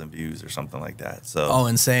 300,000 views or something like that. So oh,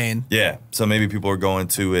 insane. Yeah. So maybe people are going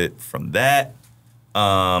to it from that.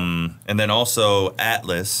 And then also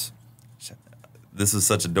Atlas. This is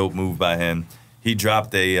such a dope move by him. He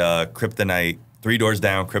dropped a Kryptonite, 3 Doors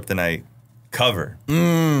Down Kryptonite cover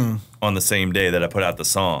on the same day that I put out the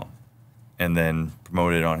song, and then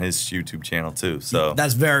promoted it on his YouTube channel too. So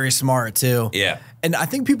that's very smart too. Yeah. And I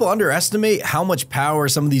think people underestimate how much power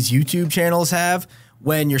some of these YouTube channels have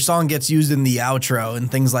when your song gets used in the outro and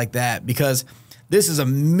things like that, because this is a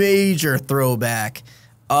major throwback.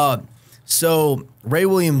 So Ray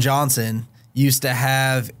William Johnson used to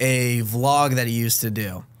have a vlog that he used to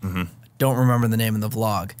do. Don't remember the name of the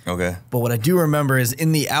vlog. Okay. But what I do remember is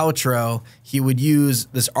in the outro, he would use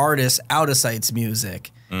this artist, Out of Sight's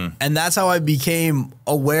music. And that's how I became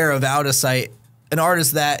aware of Out of Sight, an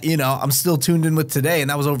artist that, you know, I'm still tuned in with today. And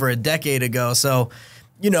that was over a decade ago. So,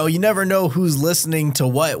 you know, you never know who's listening to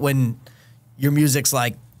what when your music's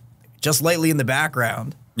like just lightly in the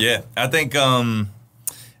background. Yeah. I think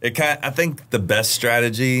I think the best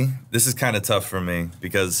strategy, this is kind of tough for me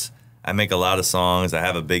because I make a lot of songs. I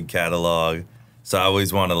have a big catalog. So I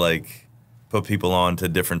always want to like put people on to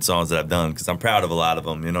different songs that I've done because I'm proud of a lot of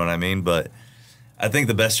them, you know what I mean? But I think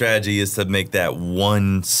the best strategy is to make that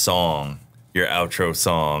one song your outro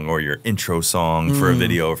song or your intro song for a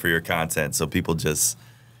video or for your content. So people just,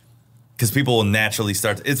 because people will naturally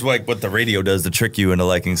start, it's like what the radio does to trick you into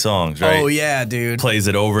liking songs, right? Oh, yeah, dude. Plays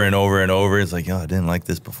it over and over and over. It's like, oh, I didn't like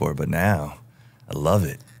this before, but now I love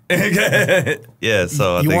it. Yeah,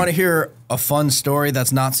 so you want to hear a fun story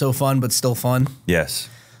that's not so fun but still fun? Yes.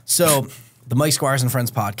 So the Mike Squires and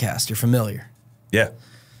Friends podcast, you're familiar. Yeah.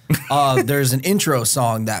 There's an intro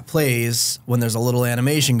song that plays when there's a little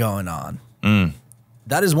animation going on.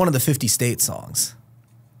 That is one of the 50 State songs.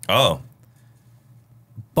 Oh.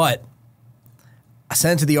 But I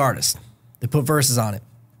sent it to the artist. They put verses on it.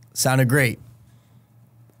 Sounded great.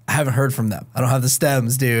 I haven't heard from them. I don't have the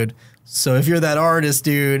stems, dude. So if you're that artist,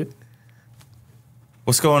 dude,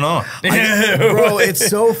 What's going on? Bro, it's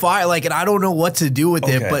so fire. Like, and I don't know what to do with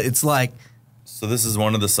it, but it's like. So this is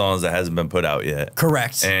one of the songs that hasn't been put out yet.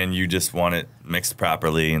 Correct. And you just want it mixed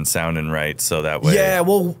properly and sounding right so that way. Yeah,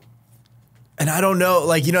 well, and I don't know,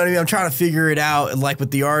 like, you know what I mean? I'm trying to figure it out, like, with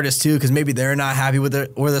the artist, too, because maybe they're not happy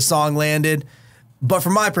with where the song landed. But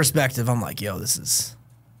from my perspective, I'm like, yo, this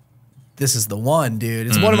is the one, dude.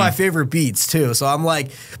 It's one of my favorite beats, too. So I'm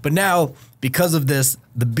like, but now, because of this,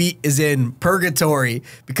 the beat is in purgatory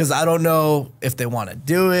because I don't know if they want to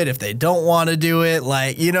do it, if they don't want to do it.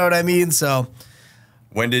 Like, you know what I mean? So...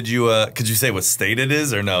 When did you, could you say what state it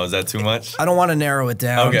is or no? Is that too much? I don't want to narrow it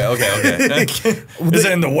down. Okay. Is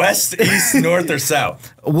it in the west, east, north, or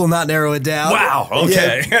south? We'll not narrow it down. Wow,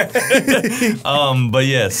 okay. Yeah. But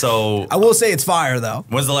yeah, so. I will say it's fire, though.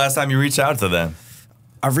 When's the last time you reached out to them?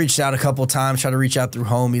 I've reached out a couple times, tried to reach out through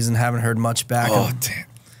homies and haven't heard much back. Oh,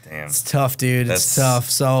 damn. It's tough, dude. It's tough,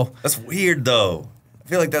 so. That's weird, though. I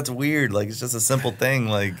feel like that's weird. Like, it's just a simple thing,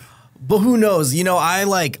 like. But who knows? You know,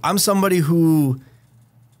 I'm somebody who...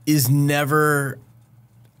 I never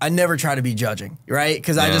try to be judging, right?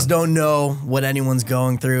 Because I just don't know what anyone's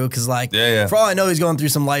going through. Because, like, for all I know, he's going through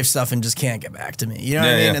some life stuff and just can't get back to me. You know what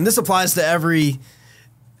I mean? And this applies to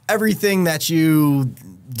everything that you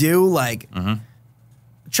do. Like,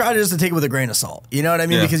 try to take it with a grain of salt. You know what I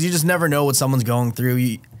mean? Because you just never know what someone's going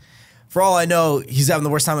through. For all I know, he's having the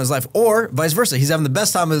worst time of his life, or vice versa. He's having the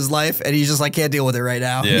best time of his life, and he's just like can't deal with it right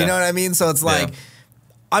now. You know what I mean? So it's like.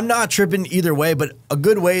 I'm not tripping either way, but a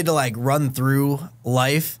good way to like run through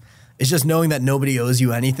life is just knowing that nobody owes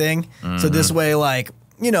you anything. So this way, like,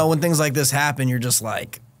 you know, when things like this happen, you're just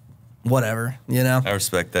like, whatever, you know? I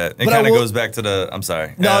respect that. It kind of goes back to the, I'm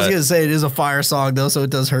sorry. No, I was going to say it is a fire song though, so it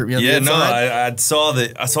does hurt me on the inside.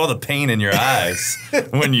 I saw the pain in your eyes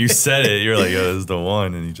when you said it. You're like, yo, this is the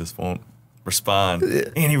one, and you just won't respond.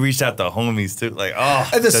 And he reached out to homies too, like, oh.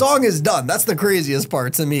 And the song is done. That's the craziest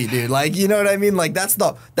part to me, dude. Like, you know what I mean? Like, that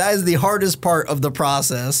is the hardest part of the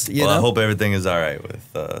process. You know? I hope everything is all right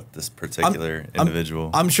with this particular individual.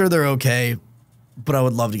 I'm sure they're okay, but I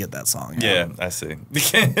would love to get that song. Yeah, I see.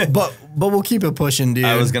 but we'll keep it pushing, dude.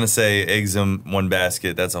 I was gonna say eggs in one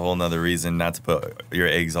basket. That's a whole nother reason not to put your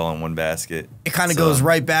eggs all in one basket. It kind of goes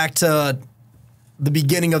right back to the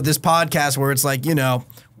beginning of this podcast where it's like, you know,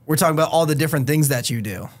 we're talking about all the different things that you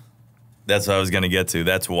do. That's what I was going to get to.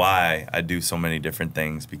 That's why I do so many different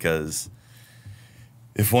things, because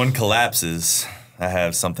if one collapses, I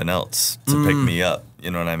have something else to pick me up.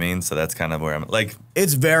 You know what I mean? So that's kind of where I'm like.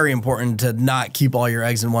 It's very important to not keep all your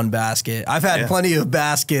eggs in one basket. I've had plenty of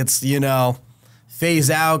baskets, you know, phase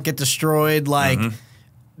out, get destroyed, like,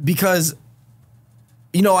 because,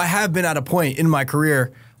 you know, I have been at a point in my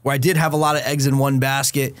career where I did have a lot of eggs in one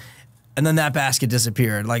basket. And then that basket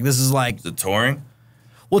disappeared. Like, this is like... Is it touring?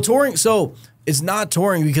 Well, touring... So, it's not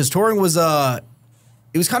touring because touring was... it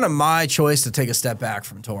was kind of my choice to take a step back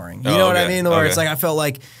from touring. You know what I mean? Where it's like, I felt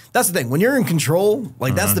like... That's the thing. When you're in control,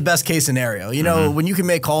 like, that's the best case scenario. You know, when you can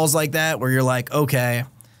make calls like that where you're like, okay,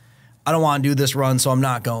 I don't want to do this run, so I'm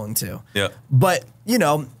not going to. Yeah. But, you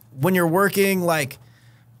know, when you're working, like...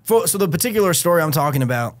 So, the particular story I'm talking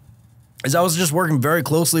about is I was just working very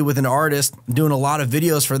closely with an artist, doing a lot of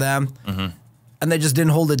videos for them, and they just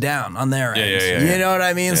didn't hold it down on their end. You know what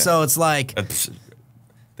I mean? So it's like... I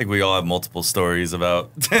think we all have multiple stories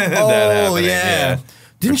about that happening. Yeah.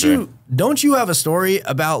 Don't you have a story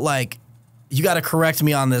about, like, you got to correct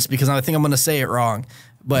me on this because I think I'm going to say it wrong.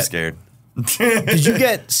 But I'm scared. Did you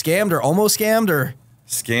get scammed or almost scammed or...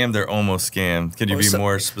 Scammed or almost scammed? Could you be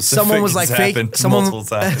more specific? Someone was like fake. Multiple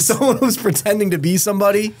times. Someone was pretending to be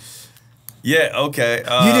somebody. Yeah, okay.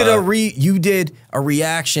 You did a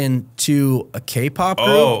reaction to a K-pop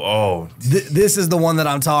group. This is the one that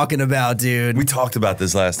I'm talking about, dude. We talked about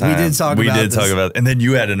this last time. We did talk about it. And then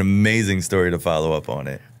you had an amazing story to follow up on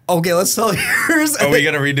it. Okay, let's tell yours. Are we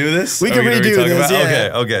going to redo this? We can redo this, yeah.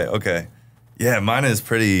 Okay. Yeah, mine is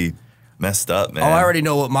pretty messed up, man. Oh, I already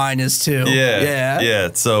know what mine is, too. Yeah.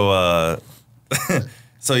 So,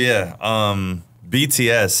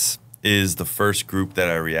 BTS is the first group that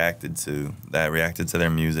I reacted to their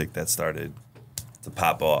music that started to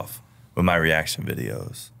pop off with my reaction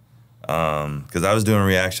videos. Because I was doing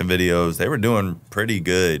reaction videos. They were doing pretty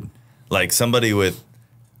good. Like somebody with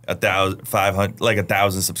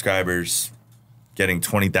 1,000 subscribers getting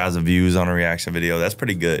 20,000 views on a reaction video, that's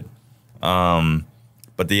pretty good. But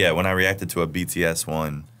when I reacted to a BTS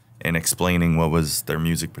one and explaining what was their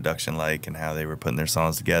music production like and how they were putting their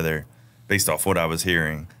songs together based off what I was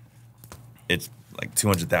hearing, it's like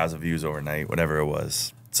 200,000 views overnight, whatever it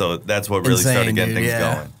was. So that's what really started getting things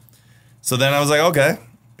going. So then I was like, okay,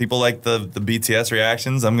 people like the BTS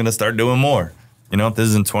reactions. I'm going to start doing more. You know, this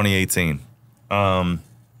is in 2018. And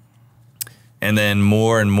then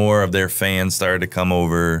more and more of their fans started to come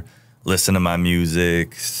over, listen to my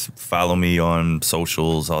music, follow me on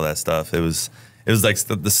socials, all that stuff. It was like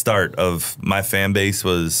the start of my fan base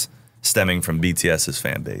was stemming from BTS's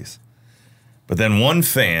fan base. But then one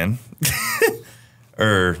fan,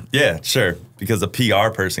 or yeah, sure, because a PR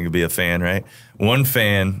person could be a fan, right? One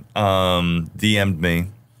fan DM'd me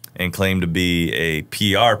and claimed to be a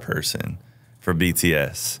PR person for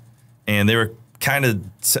BTS. And they were kind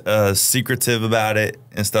of secretive about it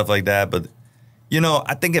and stuff like that. But, you know,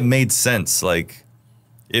 I think it made sense. Like,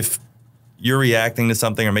 if you're reacting to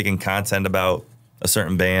something or making content about a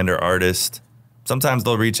certain band or artist, sometimes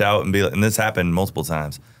they'll reach out and be like, and this happened multiple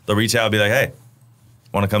times, they'll reach out and be like, hey,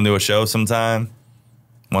 want to come to a show sometime?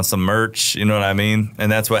 Want some merch? You know what I mean?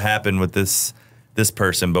 And that's what happened with this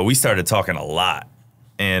person. But we started talking a lot.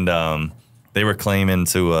 And they were claiming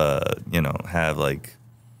to, you know, have like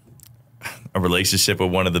a relationship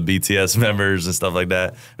with one of the BTS members and stuff like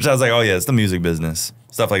that. Which I was like, oh yeah, it's the music business.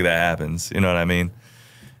 Stuff like that happens. You know what I mean?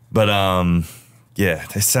 But yeah,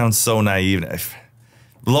 they sound so naive.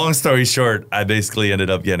 Long story short, I basically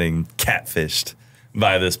ended up getting catfished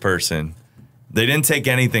by this person. They didn't take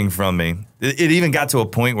anything from me. It even got to a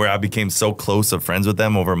point where I became so close of friends with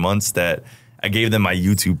them over months that I gave them my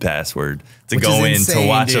YouTube password to go in to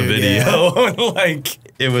watch a video. Yeah. Like,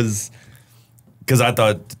 it was because I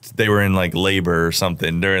thought they were in like labor or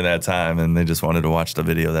something during that time, and they just wanted to watch the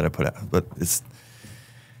video that I put out. But it's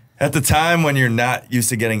at the time when you're not used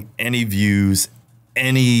to getting any views,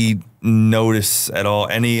 any notice at all,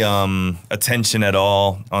 any attention at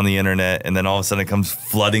all on the internet, and then all of a sudden it comes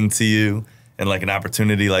flooding to you, and like an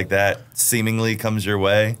opportunity like that seemingly comes your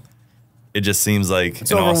way. It just seems like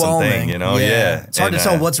it's an awesome thing, you know? Yeah. It's hard to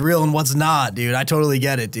tell what's real and what's not, dude. I totally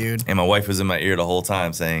get it, dude. And my wife was in my ear the whole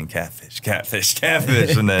time saying, catfish, catfish,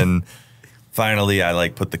 catfish. And then finally I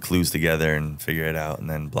like put the clues together and figure it out and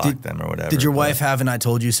then block them or whatever. Did your wife have an I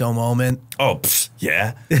told you so moment? Oh,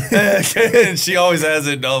 yeah. She always has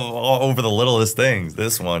it all over the littlest things.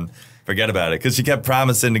 This one, forget about it. Because she kept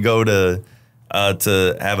promising to go to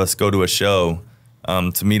have us go to a show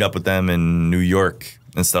to meet up with them in New York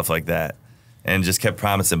and stuff like that. And just kept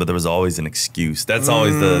promising, but there was always an excuse. That's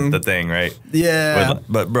always the thing, right? Yeah.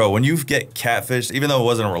 But bro, when you get catfished, even though it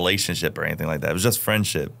wasn't a relationship or anything like that, it was just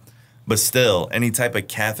friendship. But still, any type of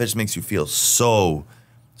catfish makes you feel so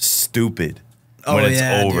stupid when it's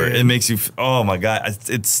over. Dude. It makes you, oh my God,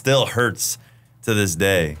 it still hurts to this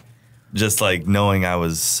day. Just like knowing I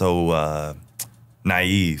was so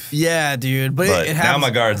naive. Yeah, dude. But it now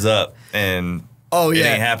my guard's up and it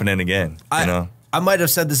ain't happening again, you know? I might have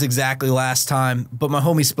said this exactly last time, but my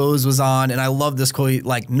homie Spose was on, and I love this quote,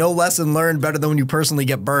 like, no lesson learned better than when you personally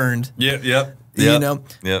get burned. Yep. You know?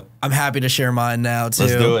 Yep. I'm happy to share mine now, too.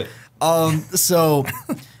 Let's do it. So,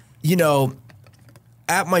 you know,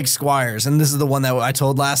 at Mike Squires, and this is the one that I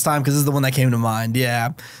told last time because this is the one that came to mind,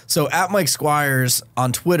 yeah. So at Mike Squires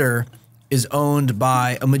on Twitter is owned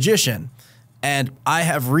by a magician, and I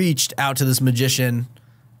have reached out to this magician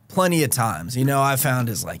plenty of times. You know, I found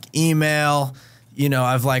his, like, email. You know,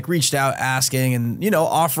 I've like reached out asking and, you know,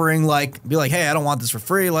 offering like, be like, hey, I don't want this for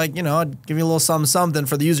free. Like, you know, I'd give you a little something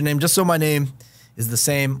for the username just so my name is the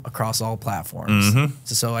same across all platforms.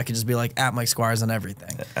 So I could just be like at Mike Squires on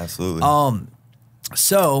everything. Absolutely.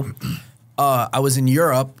 So I was in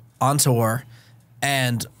Europe on tour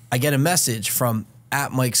and I get a message from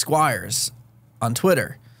at Mike Squires on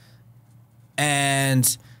Twitter.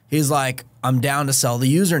 And he's like, I'm down to sell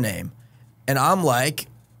the username. And I'm like,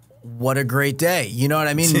 what a great day. You know what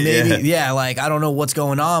I mean? Maybe, yeah, like, I don't know what's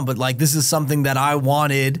going on, but like, this is something that I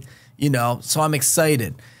wanted, you know, so I'm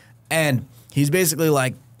excited. And he's basically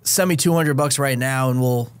like, send me $200 right now and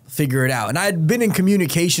we'll figure it out. And I'd been in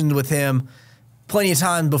communication with him plenty of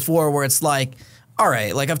times before where it's like, all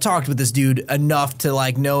right, like I've talked with this dude enough to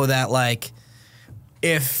like know that like,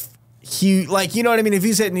 if he, like, you know what I mean? If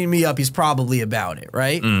he's hitting me up, he's probably about it,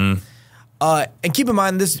 right? And keep in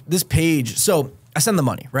mind this page, so I send the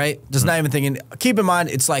money, right? Just not even thinking. Keep in mind,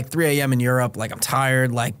 it's like 3 a.m. in Europe. Like, I'm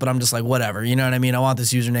tired, like, but I'm just like, whatever. You know what I mean? I want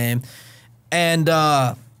this username. And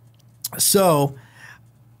so,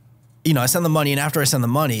 you know, I send the money. And after I send the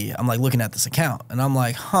money, I'm like looking at this account. And I'm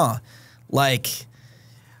like, huh. Like,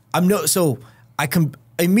 so I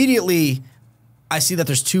immediately, I see that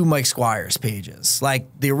there's 2 Mike Squires pages. Like,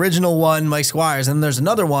 the original one, Mike Squires, and there's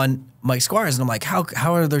another one, Mike Squires, and I'm like, how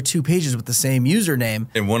are there 2 pages with the same username?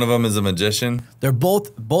 And one of them is a magician? They're both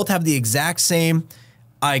have the exact same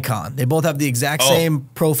icon. They both have the exact same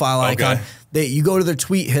profile icon. You go to their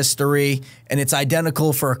tweet history, and it's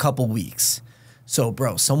identical for a couple weeks. So,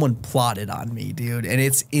 bro, someone plotted on me, dude, and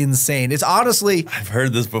it's insane. It's honestly... I've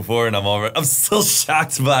heard this before, and I'm still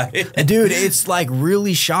shocked by it. Dude, it's like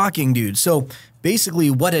really shocking, dude. So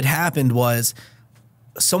basically what had happened was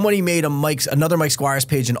somebody made another Mike Squires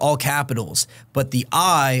page in all capitals, but the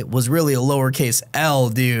I was really a lowercase L,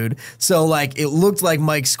 dude. So like it looked like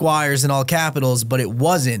Mike Squires in all capitals, but it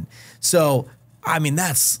wasn't. So, I mean,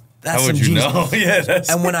 that's how would you know? Yeah,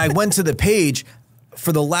 and when I went to the page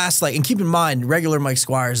for the last, like, and keep in mind, regular Mike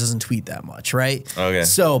Squires doesn't tweet that much, right? Okay.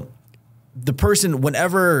 So the person,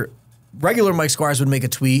 whenever regular Mike Squires would make a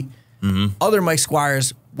tweet, other Mike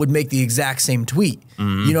Squires would make the exact same tweet.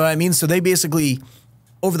 You know what I mean? So they basically,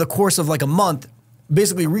 over the course of like a month,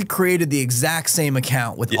 basically recreated the exact same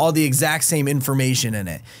account with all the exact same information in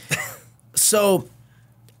it. So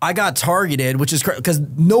I got targeted, which is because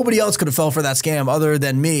nobody else could have fell for that scam other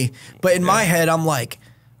than me. But in my head, I'm like,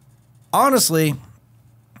 honestly,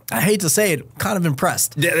 I hate to say it, kind of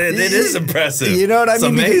impressed. Yeah, it is impressive. You know what I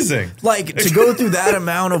mean? It's amazing. Because, like, to go through that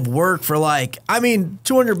amount of work for, like, I mean,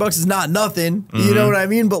 $200 is not nothing. You know what I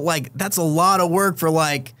mean? But, like, that's a lot of work for,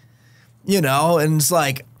 like, you know, and it's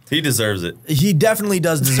like... He deserves it. He definitely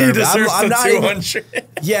does deserve it. I'm not 200.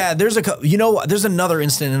 Yeah, there's another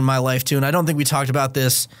incident in my life, too, and I don't think we talked about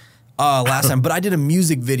this last time, but I did a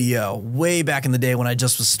music video way back in the day when I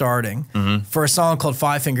just was starting for a song called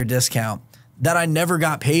 5 Finger Discount that I never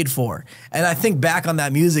got paid for. And I think back on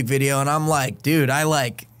that music video and I'm like, dude,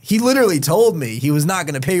 he literally told me he was not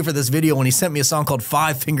going to pay for this video when he sent me a song called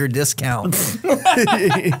 5 Finger Discount.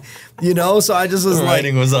 You know, so I just was the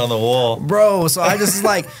writing was on the wall. Bro, so I just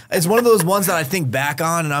like, it's one of those ones that I think back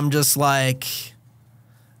on and I'm just like,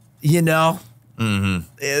 you know,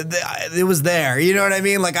 it was there. You know what I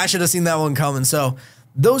mean? Like I should have seen that one coming. So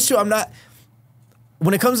those two, I'm not...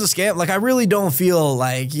 When it comes to scam, like I really don't feel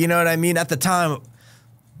like, you know what I mean? At the time,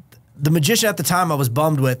 the magician at the time I was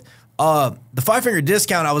bummed with. The 5 Finger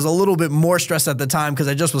Discount, I was a little bit more stressed at the time because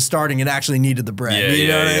I just was starting and actually needed the bread. You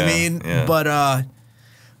know what I mean? Yeah.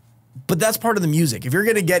 But that's part of the music. If you're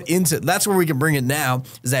gonna get into, that's where we can bring it now,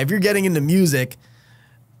 is that if you're getting into music,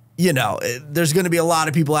 you know, there's gonna be a lot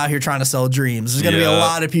of people out here trying to sell dreams. There's gonna be a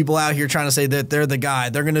lot of people out here trying to say that they're the guy.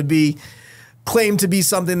 They're gonna be claimed to be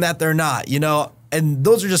something that they're not, you know? And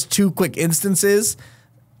those are just two quick instances.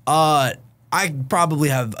 I probably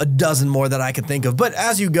have a dozen more that I can think of. But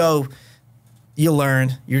as you go, you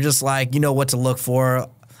learn. You're just like, you know what to look for.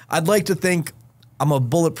 I'd like to think I'm a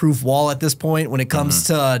bulletproof wall at this point when it comes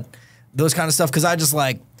to those kind of stuff. Because I just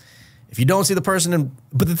like, if you don't see the person.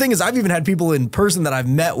 But the thing is, I've even had people in person that I've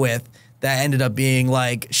met with that ended up being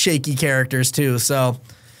like shaky characters too. So...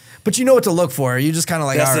 But you know what to look for. You just kind of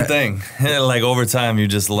like, that's the thing. Like over time, you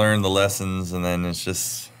just learn the lessons, and then it's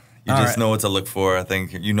just you just know what to look for. I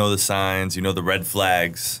think you know the signs, you know the red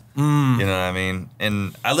flags. You know what I mean?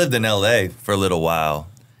 And I lived in LA for a little while,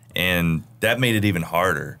 and that made it even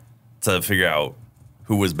harder to figure out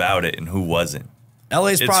who was about it and who wasn't.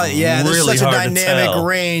 LA's probably there's really such a dynamic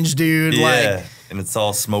range, dude. Yeah. Like, and it's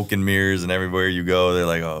all smoke and mirrors, and everywhere you go, they're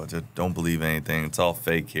like, oh, don't believe anything. It's all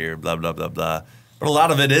fake here. Blah blah blah blah. But a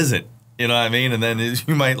lot of it isn't, you know what I mean? And then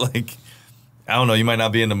you might like, I don't know, you might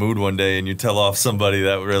not be in the mood one day and you tell off somebody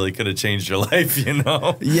that really could have changed your life, you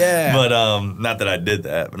know? Yeah. But not that I did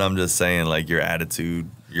that, but I'm just saying like your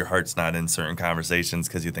attitude, your heart's not in certain conversations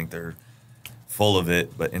because you think they're full of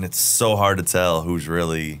it. And it's so hard to tell who's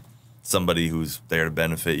really somebody who's there to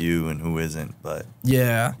benefit you and who isn't. But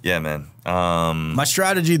yeah, man. My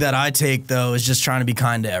strategy that I take though is just trying to be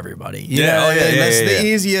kind to everybody. You know? That's the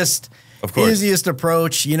easiest. Of course. Easiest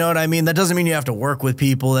approach, you know what I mean? That doesn't mean you have to work with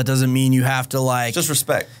people. That doesn't mean you have to like... Just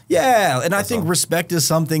respect. Yeah, and I think respect is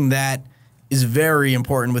something that is very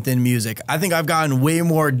important within music. I think I've gotten way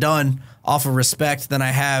more done off of respect than I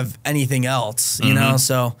have anything else, you know?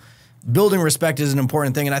 So building respect is an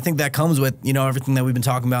important thing, and I think that comes with, you know, everything that we've been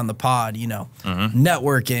talking about in the pod, you know,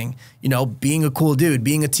 networking, you know, being a cool dude,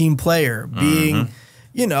 being a team player, being,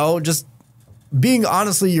 you know, just being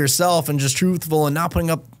honestly yourself and just truthful and not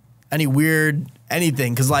putting up any weird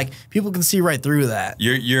anything, because like people can see right through that.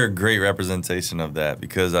 You're a great representation of that,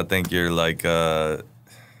 because I think you're like I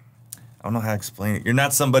don't know how to explain it. You're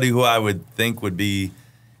not somebody who I would think would be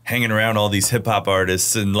hanging around all these hip hop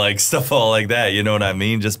artists and like stuff all like that. You know what I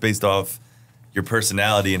mean? Just based off your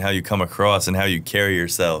personality and how you come across and how you carry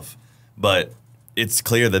yourself. But it's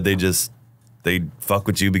clear that they fuck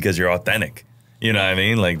with you because you're authentic. You know what I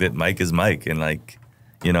mean? Like that Mike is Mike, and like,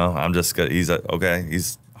 you know,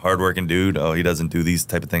 he's hardworking dude. Oh, he doesn't do these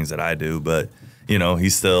type of things that I do, but you know,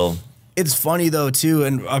 he's still It's funny though too,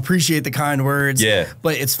 and I appreciate the kind words. Yeah.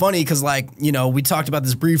 But it's funny because like, you know, we talked about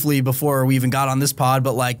this briefly before we even got on this pod,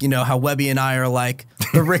 but like, you know, how Webby and I are like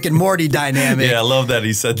the Rick and Morty dynamic. Yeah, I love that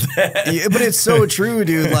he said that. Yeah, but it's so true,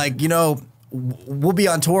 dude. Like, you know, we'll be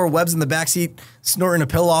on tour, Webb's in the backseat snorting a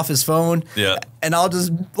pill off his phone. Yeah. And I'll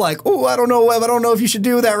just like, oh, I don't know, Webb. I don't know if you should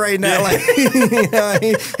do that right now. Yeah.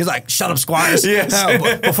 Like, he's like, shut up, Squires.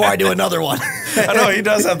 Yes. Before I do another one. I know, he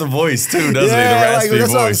does have the voice too, doesn't he? The Like, raspy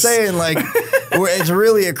that's voice. what I'm saying. Like, it's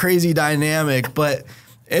really a crazy dynamic, but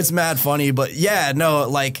it's mad funny. But yeah, no,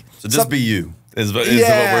 like. So just be you is what we're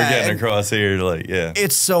getting across here. Like, yeah.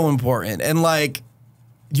 It's so important. And like,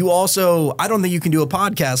 you also, I don't think you can do a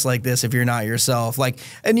podcast like this if you're not yourself. Like,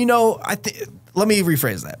 and you know, let me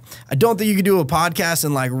rephrase that. I don't think you can do a podcast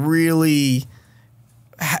and like really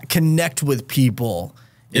connect with people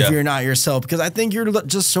if you're not yourself, because I think you're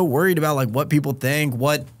just so worried about like what people think,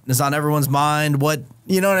 what is on everyone's mind, what,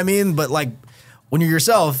 you know what I mean? But like when you're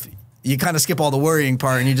yourself, you kind of skip all the worrying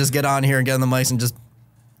part and you just get on here and get on the mics and just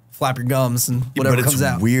flap your gums and whatever comes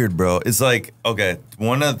out. It's weird, bro. It's like, okay,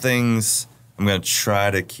 one of the things, I'm going to try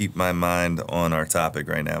to keep my mind on our topic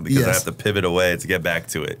right now because I have to pivot away to get back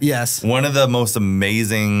to it. Yes. One of the most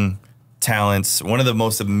amazing talents, one of the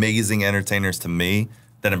most amazing entertainers to me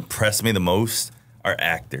that impress me the most are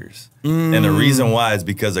actors. And the reason why is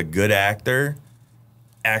because a good actor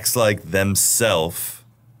acts like themselves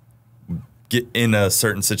get in a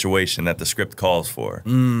certain situation that the script calls for,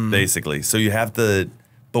 basically. So you have to,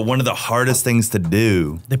 but one of the hardest things to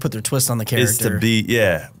do, they put their twist on the character. is to be,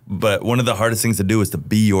 but one of the hardest things to do is to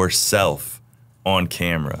be yourself on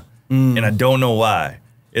camera. And I don't know why.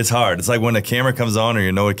 It's hard. It's like when a camera comes on, or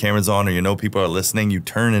you know a camera's on, or you know people are listening, you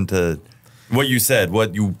turn into what you said,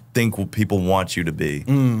 what you think people want you to be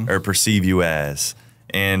or perceive you as.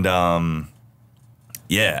 And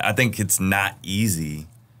yeah, I think it's not easy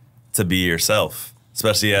to be yourself,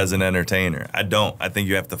 especially as an entertainer. I think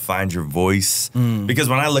you have to find your voice. Because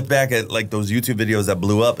when I look back at like those YouTube videos that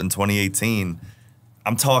blew up in 2018,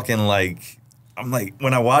 I'm talking like,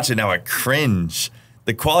 when I watch it now, I cringe.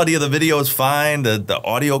 The quality of the video is fine. The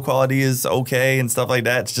audio quality is okay and stuff like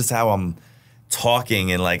that. It's just how I'm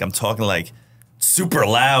talking, and like I'm talking like super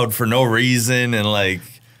loud for no reason, and like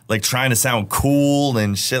trying to sound cool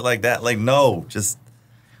and shit like that. Like, no, just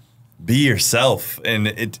be yourself. And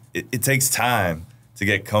it takes time to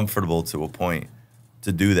get comfortable to a point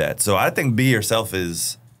to do that. So I think be yourself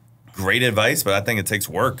is great advice, but I think it takes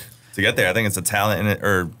work to get there. I think it's a talent in it,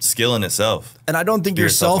 or skill in itself. And I don't think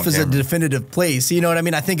yourself is a definitive place. You know what I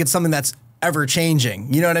mean? I think it's something that's ever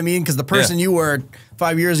changing. You know what I mean? Because the person you were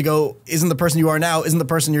 5 years ago isn't the person you are now, isn't the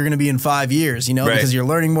person you're going to be in 5 years, you know, because you're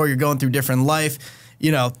learning more, you're going through different life.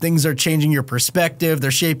 You know, things are changing your perspective. They're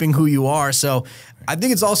shaping who you are. So I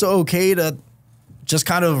think it's also okay to just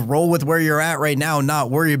kind of roll with where you're at right now and not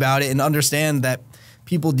worry about it, and understand that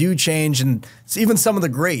people do change. And even some of the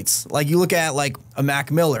greats, like you look at like a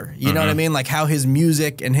Mac Miller, you know what I mean? Like how his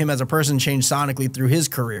music and him as a person changed sonically through his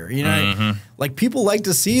career, you know? Like people like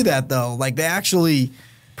to see that though. Like they actually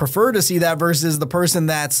prefer to see that versus the person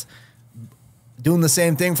that's doing the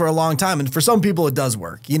same thing for a long time. And for some people it does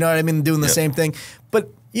work, you know what I mean? Doing the same thing. But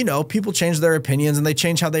you know, people change their opinions and they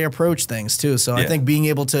change how they approach things too. So I think being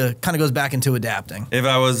able to kind of goes back into adapting. If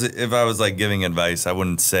I was like giving advice, I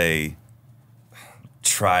wouldn't say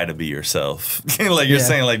try to be yourself. Like you're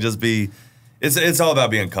saying, like just be. It's all about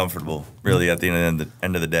being comfortable, really. At the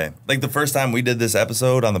end of the day, like the first time we did this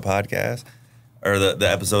episode on the podcast, or the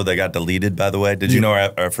episode that got deleted. By the way, did you know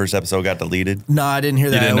our first episode got deleted? No, I didn't hear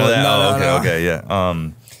that. You didn't know that? No, Okay,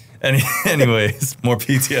 yeah. Anyways, more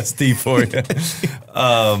PTSD for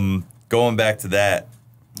you. Going back to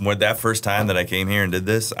that first time that I came here and did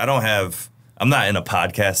this, I'm not in a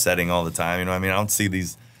podcast setting all the time. You know what I mean? I don't see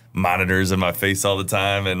these monitors in my face all the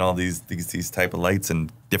time and all these type of lights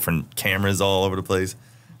and different cameras all over the place.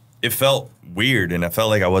 It felt weird, and I felt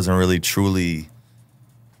like I wasn't really truly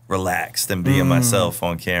relaxed and being myself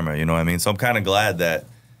on camera. You know what I mean? So I'm kind of glad that,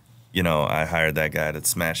 you know, I hired that guy to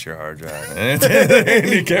smash your hard drive and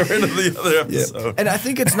you get rid of the other episode. And I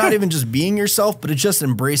think it's not even just being yourself, but it's just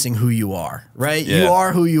embracing who you are, right? You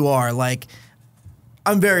are who you are. Like,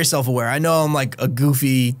 I'm very self-aware. I know I'm like a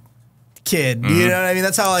goofy kid. You know what I mean?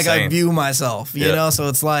 That's how like I view myself, you know? So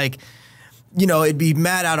it's like, you know, it'd be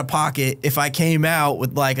mad out of pocket if I came out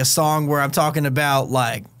with like a song where I'm talking about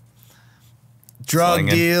like drug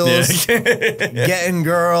deals, getting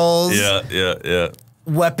girls.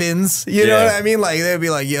 Weapons, you know what I mean? Like they'd be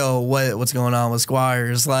like, "Yo, what's going on with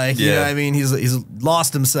Squires?" Like, you know what I mean? He's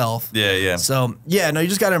lost himself. So no, you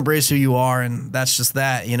just got to embrace who you are, and that's just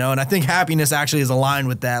that, you know. And I think happiness actually is aligned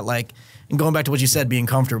with that. Like, And going back to what you said, being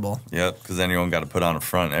comfortable. Yep, because then you don't got to put on a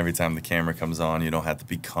front every time the camera comes on. You don't have to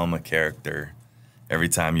become a character every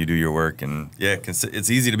time you do your work. And yeah, it's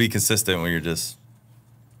easy to be consistent when you're just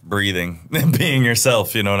breathing and being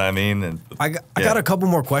yourself. You know what I mean? And I got a couple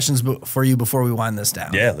more questions for you before we wind this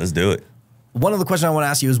down. Yeah, let's do it. One of the questions I want to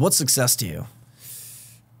ask you is, what's success to you?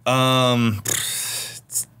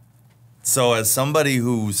 So as somebody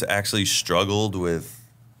who's actually struggled with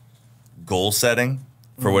goal setting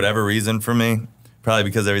for whatever reason for me, probably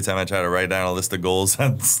because every time I try to write down a list of goals,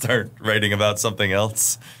 I start writing about something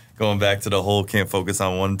else, going back to the whole can't focus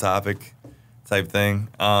on one topic type thing.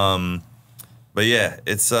 But yeah,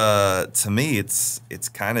 it's to me, it's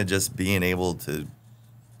kind of just being able to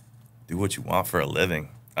do what you want for a living.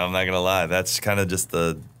 I'm not gonna lie, that's kind of just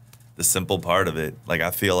the simple part of it. Like, I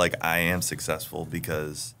feel like I am successful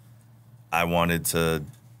because I wanted to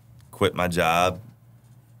quit my job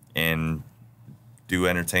and do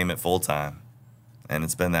entertainment full time, and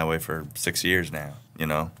it's been that way for 6 years now. You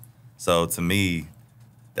know, so to me,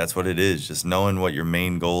 that's what it is. Just knowing what your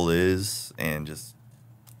main goal is and just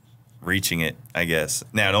reaching it, I guess.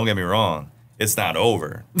 Now, don't get me wrong, it's not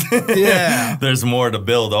over. Yeah. There's more to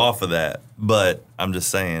build off of that. But I'm just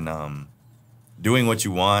saying, doing what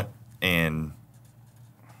you want and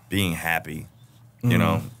being happy, you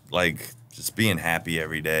know, like just being happy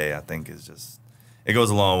every day, I think is just, it goes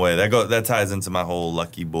a long way. That ties into my whole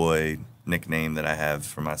lucky boy nickname that I have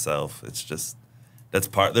for myself. It's just,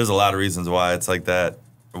 there's a lot of reasons why it's like that,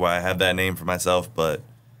 why I have that name for myself, but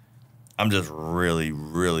I'm just really,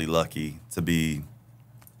 really lucky to be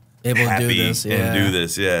able happy to do this, and do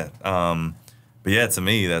this, yeah. But yeah, to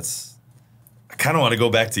me, I kind of want to go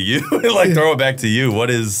back to you, like throw it back to you.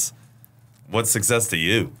 What's success to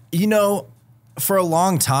you? You know, for a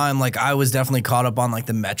long time, like, I was definitely caught up on like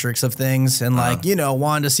the metrics of things and like, you know,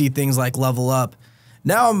 wanted to see things like level up.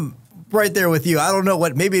 Now I'm right there with you. I don't know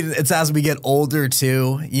what, maybe it's as we get older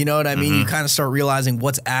too, you know what I mean? You kind of start realizing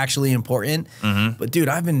what's actually important. But dude,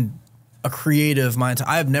 I've been a creative mind.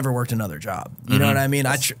 I have never worked another job. You know what I mean?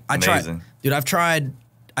 I tried, dude,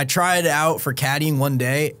 I tried out for caddying one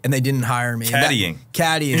day and they didn't hire me.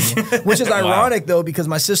 Caddying, which is ironic though, because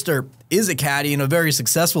my sister is a caddy and a very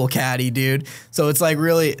successful caddy, dude. So it's like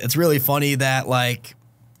it's really funny that, like,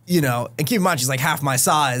 you know, and keep in mind, she's like half my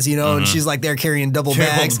size, you know, and she's like there carrying double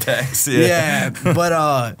bags. Yeah.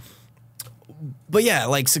 But yeah,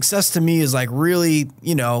 like, success to me is like really,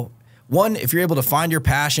 you know, one, if you're able to find your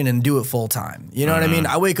passion and do it full time, you know what I mean?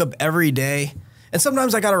 I wake up every day, and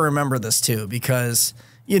sometimes I got to remember this too, because,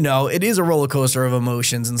 you know, it is a roller coaster of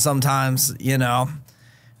emotions. And sometimes, you know,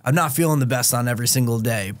 I'm not feeling the best on every single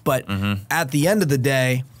day. But at the end of the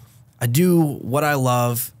day, I do what I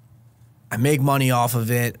love. I make money off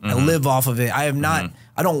of it. I live off of it. I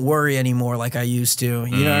don't worry anymore like I used to.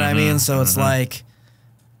 You know what I mean? So it's like,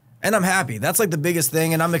 and I'm happy. That's like the biggest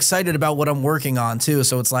thing. And I'm excited about what I'm working on too.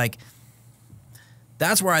 So it's like,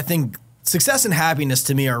 that's where I think success and happiness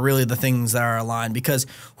to me are really the things that are aligned, because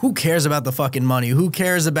who cares about the fucking money? Who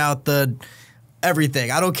cares about the everything?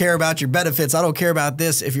 I don't care about your benefits. I don't care about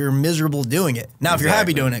this if you're miserable doing it. Now, if you're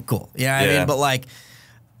happy doing it, cool. You know what I mean? But like,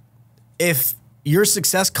 if your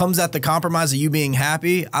success comes at the compromise of you being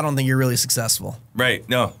happy, I don't think you're really successful. Right.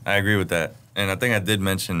 No, I agree with that. And I think I did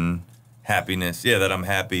mention happiness. Yeah, that I'm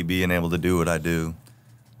happy being able to do what I do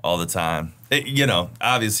all the time. You know,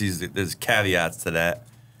 obviously there's caveats to that.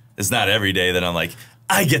 It's not every day that I'm like,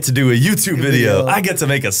 I get to do a YouTube video. I get to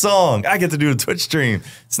make a song. I get to do a Twitch stream.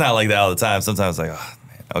 It's not like that all the time. Sometimes it's like, oh,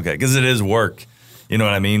 man, okay, because it is work. You know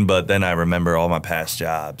what I mean? But then I remember all my past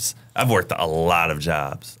jobs. I've worked a lot of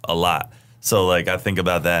jobs, a lot. So like, I think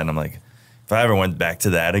about that and I'm like, if I ever went back to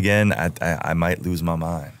that again, I might lose my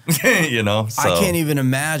mind, you know? So, I can't even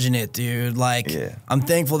imagine it, dude. Like, I'm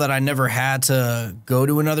thankful that I never had to go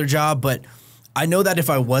to another job, but I know that if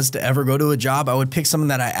I was to ever go to a job, I would pick something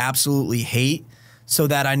that I absolutely hate so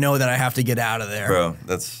that I know that I have to get out of there. Bro,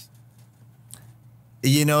 that's...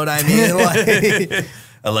 You know what I mean? Like,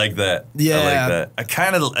 I like that. Yeah. I like that. I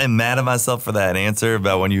kind of am mad at myself for that answer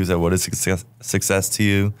about when you said, what is success to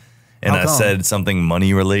you? And I said something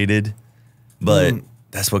money related. But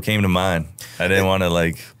that's what came to mind. I didn't want to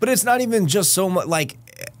like... But it's not even just so much, like,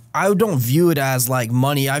 I don't view it as like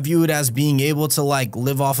money. I view it as being able to like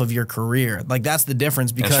live off of your career. Like, that's the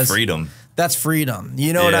difference, because... That's freedom. That's freedom.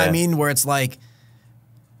 You know what I mean? Where it's like,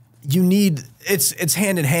 you need... It's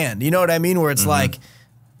hand in hand. You know what I mean? Where it's like,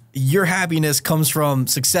 your happiness comes from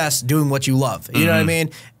success doing what you love. You know what I mean?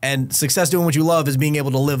 And success doing what you love is being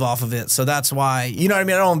able to live off of it. So that's why, you know what I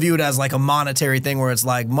mean? I don't view it as like a monetary thing where it's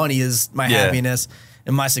like money is my happiness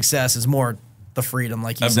and my success is more the freedom.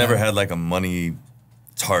 Like you said. I've never had like a money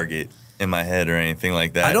target in my head or anything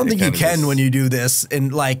like that. I don't think you can when you do this.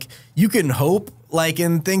 And like, you can hope like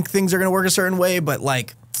and think things are going to work a certain way, but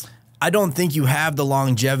like, I don't think you have the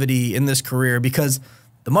longevity in this career because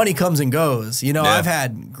the money comes and goes. You know, I've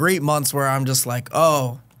had great months where I'm just like,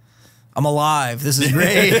 oh, I'm alive. This is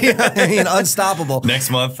great. I mean, unstoppable. Next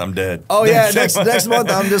month, I'm dead. Oh yeah, next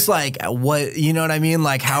month I'm just like, what? You know what I mean?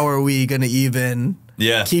 Like, how are we going to even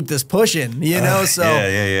keep this pushing? You know, so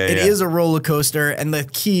it is a roller coaster, and the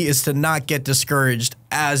key is to not get discouraged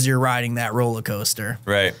as you're riding that roller coaster.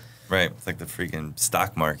 Right, right. It's like the freaking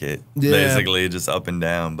stock market, basically, just up and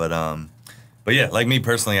down. But yeah, like me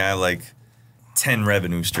personally, I have like 10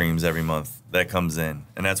 revenue streams every month that comes in,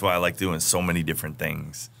 and that's why I like doing so many different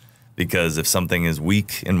things. Because if something is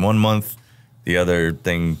weak in one month, the other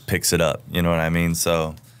thing picks it up. You know what I mean?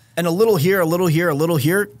 So, and a little here, a little here, a little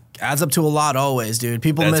here adds up to a lot always, dude.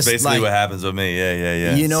 People miss. That's basically like, what happens with me.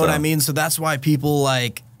 Yeah. You know what I mean? So that's why people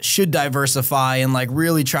like should diversify and like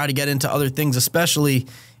really try to get into other things, especially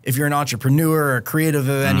if you're an entrepreneur or creative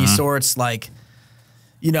of any sorts. Like,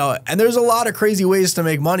 you know, and there's a lot of crazy ways to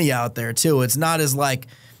make money out there too. It's not as like,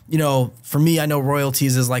 you know, for me, I know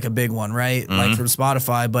royalties is like a big one, right? Like from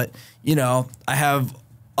Spotify, but you know, I have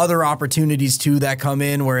other opportunities too that come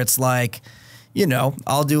in where it's like, you know,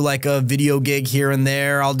 I'll do like a video gig here and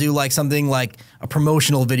there. I'll do like something like a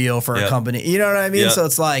promotional video for a company. You know what I mean? So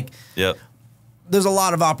it's like, there's a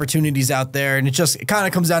lot of opportunities out there, and it kind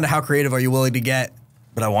of comes down to how creative are you willing to get.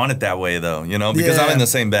 But I want it that way though, you know, because I'm in the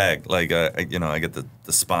same bag. Like, you know, I get the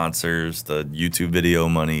sponsors, the YouTube video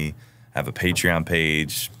money, have a Patreon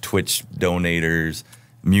page, Twitch donators,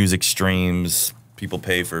 music streams, people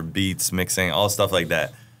pay for beats, mixing, all stuff like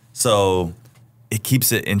that. So it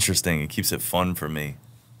keeps it interesting. It keeps it fun for me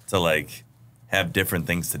to like have different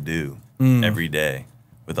things to do every day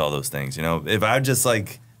with all those things. You know, if I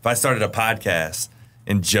started a podcast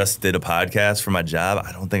and just did a podcast for my job,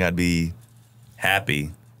 I don't think I'd be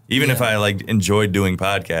happy. Even if I like enjoyed doing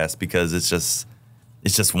podcasts, because it's just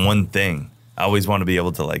one thing. I always want to be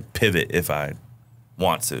able to like pivot if I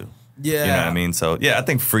want to. Yeah. You know what I mean? So yeah, I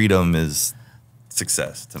think freedom is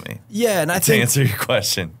success to me. Yeah, and I to think answer your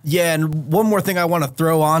question. Yeah, and one more thing I want to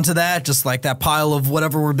throw onto that, just like that pile of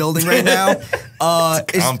whatever we're building right now.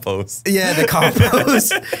 Compost. Yeah, the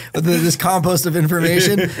compost. This compost of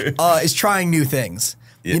information is trying new things.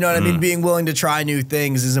 You know what I mean? Being willing to try new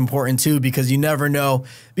things is important too, because you never know.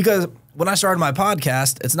 Because when I started my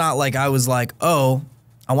podcast, it's not like I was like, oh,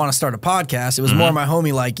 I want to start a podcast. It was more my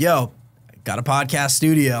homie like, yo, got a podcast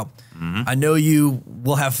studio. I know you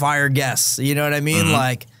will have fire guests. You know what I mean?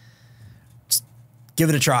 Like, just give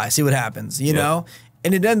it a try, see what happens, you know?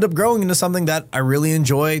 And it ended up growing into something that I really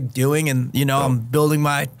enjoy doing. And, you know, I'm building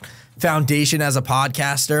my foundation as a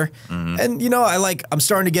podcaster. And, you know, I'm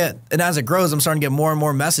starting to get, and as it grows, I'm starting to get more and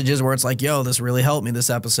more messages where it's like, yo, this really helped me this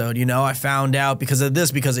episode. You know, I found out because of this,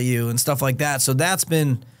 because of you, and stuff like that. So that's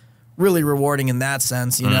been really rewarding in that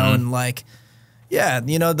sense, you know, and like, yeah,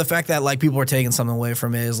 you know, the fact that like people are taking something away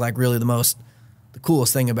from it is like really the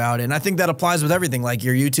coolest thing about it. And I think that applies with everything, like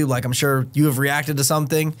your YouTube. Like, I'm sure you have reacted to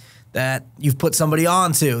something that you've put somebody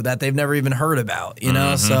onto that they've never even heard about, you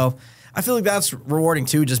know? So I feel like that's rewarding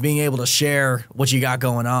too, just being able to share what you got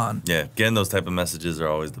going on. Yeah, getting those type of messages are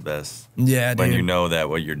always the best. Yeah, when you know that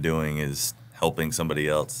what you're doing is helping somebody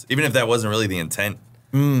else, even if that wasn't really the intent.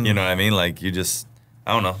 You know what I mean? Like, you just,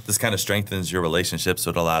 I don't know, this kind of strengthens your relationships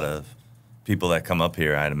with a lot of people that come up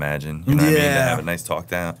here, I'd imagine. You know what I mean? To have a nice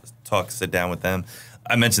sit down with them.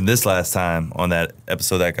 I mentioned this last time on that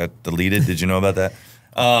episode that got deleted. Did you know about that?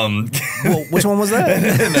 Well, which one was that?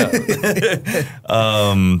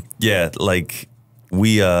 Yeah, like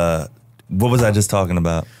what was I just talking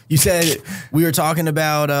about? You said we were talking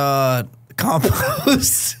about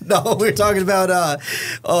compost. No, we were talking about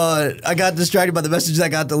I got distracted by the message that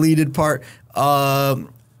got deleted part. I'll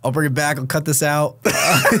bring it back. I'll cut this out.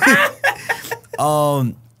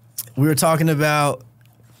 We were talking about,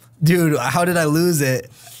 dude, how did I lose it?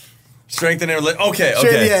 Strengthening. Okay.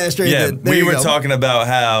 Yeah, we were talking about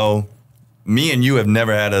how me and you have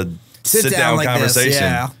never had a sit-down like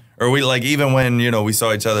conversation. Or we, like, even when, you know, we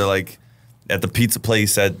saw each other, like, at the pizza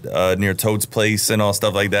place at near Toad's Place and all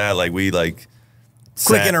stuff like that. Like, we, like,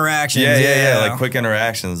 quick interactions. Yeah, like, quick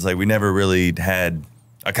interactions. Like, we never really had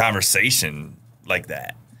a conversation like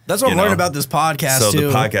that. That's what I'm learning about this podcast, too. So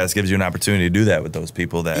the podcast gives you an opportunity to do that with those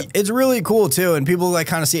people. It's really cool, too, and people, like,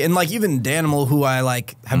 kind of see, and, like, even Danimal, who I,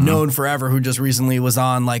 like, have known forever, who just recently was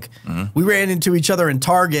on, like, we ran into each other in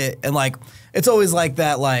Target, and, like, it's always like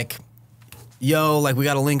that, like, yo, like, we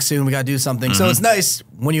got to link soon, we got to do something. So it's nice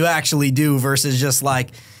when you actually do versus just, like,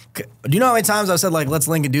 Do you know how many times I've said, like, let's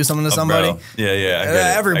link and do something to somebody? Bro. Yeah, I get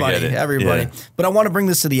it. Everybody, I get it. everybody. Yeah. But I want to bring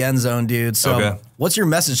this to the end zone, dude. So what's your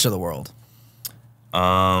message to the world?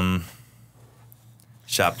 Shop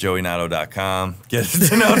joeynato.com. Get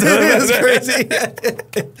it. No, that's crazy.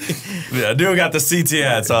 Yeah, I do got the CT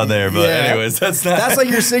hats on there, but anyways, that's like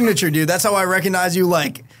your signature, dude. That's how I recognize you.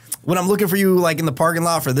 Like when I'm looking for you, like in the parking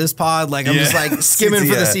lot for this pod, like I'm just like skimming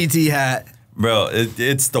for the CT hat. Bro,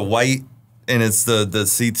 it's the white and it's the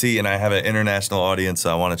CT, and I have an international audience,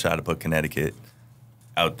 so I want to try to put Connecticut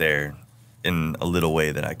out there in a little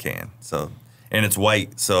way that I can. So, and it's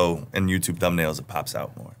white, so in YouTube thumbnails it pops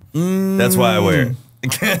out more. That's why I wear it.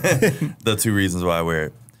 The two reasons why I wear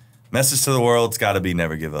it. Message to the world, it's got to be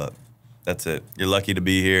never give up. That's it. You're lucky to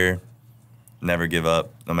be here. Never give up,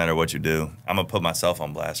 no matter what you do. I'm going to put myself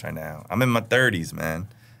on blast right now. I'm in my 30s, man.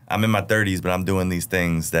 I'm in my 30s, but I'm doing these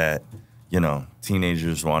things that, you know,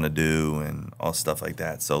 teenagers want to do and all stuff like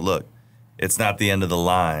that. So, look, it's not the end of the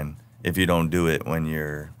line if you don't do it when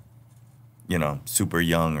you're, you know, super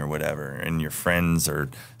young or whatever, and your friends or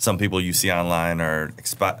some people you see online are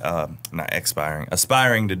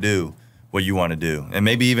aspiring to do what you want to do, and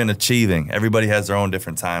maybe even achieving. Everybody has their own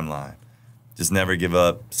different timeline. Just never give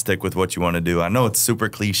up. Stick with what you want to do. I know it's super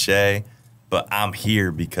cliche, but I'm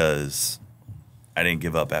here because I didn't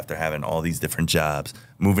give up after having all these different jobs,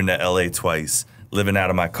 moving to LA twice, living out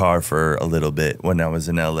of my car for a little bit when I was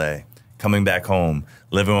in LA, coming back home,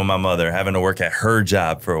 living with my mother, having to work at her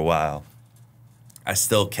job for a while. I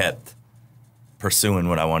still kept pursuing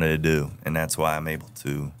what I wanted to do, and that's why I'm able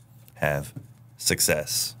to have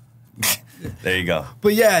success. There you go.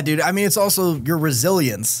 But yeah, dude, I mean, it's also your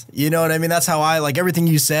resilience. You know what I mean? That's how I, like, everything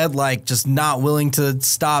you said, like, just not willing to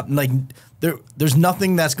stop. Like, there's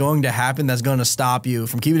nothing that's going to happen that's going to stop you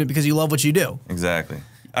from keeping it because you love what you do. Exactly.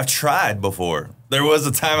 I've tried before. There was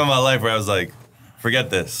a time in my life where I was like, forget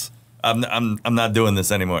this. I'm not doing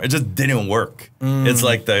this anymore. It just didn't work. It's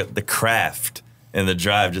like the craft and the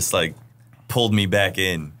drive just like pulled me back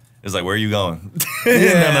in. It's like, where are you going?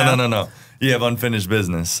 No. You have unfinished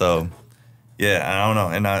business. So yeah, I don't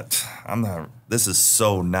know. And I'm not, this is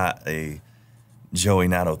so not a Joey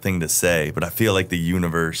Nato thing to say, but I feel like the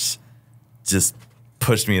universe just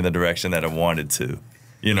pushed me in the direction that I wanted to.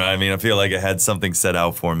 You know what I mean? I feel like it had something set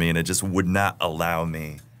out for me, and it just would not allow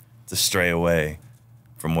me to stray away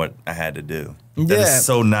from what I had to do. That is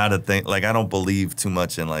so not a thing. Like, I don't believe too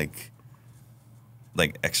much in like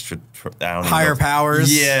extra, I don't higher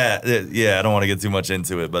powers. Yeah, I don't want to get too much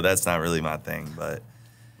into it, but that's not really my thing. But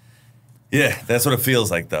yeah, that's what it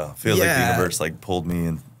feels like, though. It feels like the universe like pulled me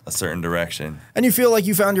in a certain direction. And you feel like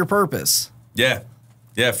you found your purpose. Yeah,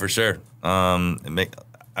 for sure.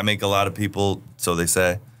 I make a lot of people, so they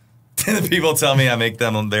say. People tell me I make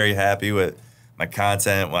them very happy with my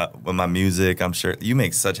content, with my music. I'm sure you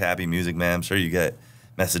make such happy music, man. I'm sure you get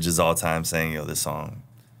messages all the time saying, yo, this song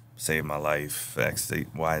saved my life, X,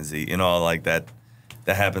 Y, Z, you know, like that.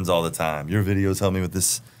 That happens all the time. Your videos help me with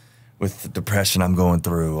this, with the depression I'm going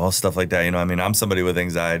through, all stuff like that. You know, I mean, I'm somebody with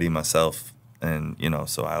anxiety myself, and you know,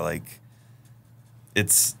 so I like.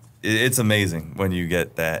 It's amazing when you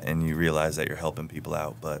get that and you realize that you're helping people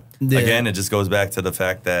out. But again, it just goes back to the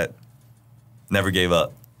fact that never gave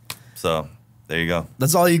up. So there you go.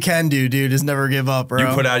 That's all you can do, dude, is never give up, bro.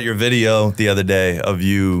 You put out your video the other day of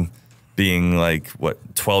you being like,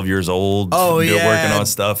 what, 12 years old? Oh, You're yeah. working on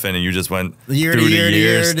stuff, and you just went year through to the year to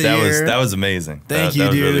years. year to year. That was amazing. Thank you, that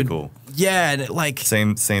was dude. really cool. Yeah, and like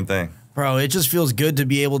same thing. Bro, it just feels good to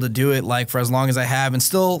be able to do it like for as long as I have, and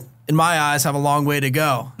still, in my eyes, have a long way to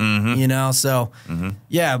go. You know, so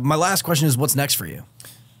yeah. My last question is, what's next for you?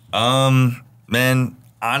 Man,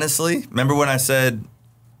 honestly, remember when I said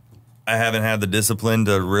I haven't had the discipline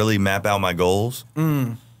to really map out my goals?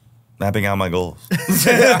 Mapping out my goals.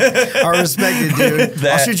 I respect it, dude.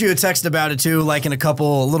 I'll shoot you a text about it too, like in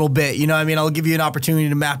a little bit. You know what I mean? I'll give you an opportunity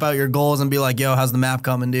to map out your goals and be like, yo, how's the map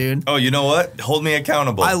coming, dude? Oh, you know what? Hold me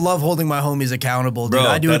accountable. I love holding my homies accountable, dude. Bro,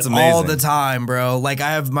 I do it amazing. all the time, bro. Like,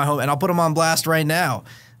 I have my home, and I'll put them on blast right now.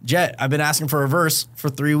 Jet, I've been asking for a verse for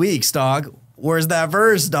 3 weeks, dog. Where's that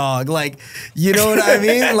verse, dog? Like, you know what I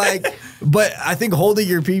mean? Like, but I think holding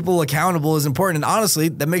your people accountable is important. And honestly,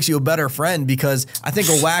 that makes you a better friend, because I think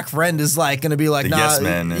a whack friend is like going to be like, nah, yes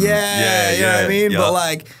man. You know what I mean? But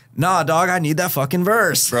like, nah, dog, I need that fucking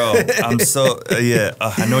verse. Bro, I'm so,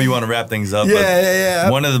 I know you want to wrap things up.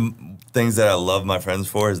 Yeah. One of the things that I love my friends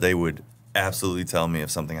for is they would absolutely tell me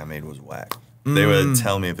if something I made was whack. They would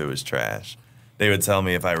tell me if it was trash. They would tell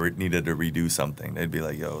me if I needed to redo something. They'd be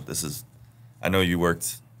like, yo, I know you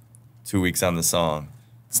worked 2 weeks on the song.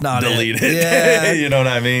 It's not delete it. Yeah. You know what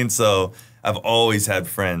I mean? So I've always had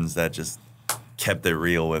friends that just kept it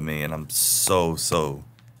real with me, and I'm so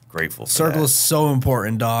grateful for Circle that. is so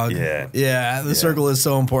important, dog. Yeah. The circle is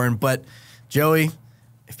so important. But Joey,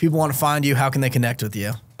 if people want to find you, how can they connect with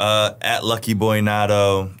you? At Lucky Boy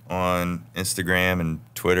Nato on Instagram and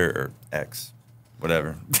Twitter or X,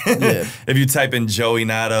 whatever. Yeah. If you type in Joey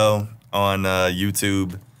Nato on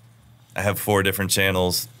YouTube, I have 4 different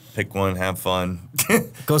channels. Pick one, have fun. Go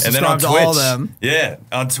And then subscribe on to Twitch, all of them. Yeah,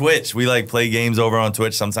 on Twitch. We like play games over on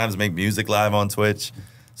Twitch. Sometimes make music live on Twitch.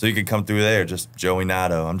 So you can come through there, just Joey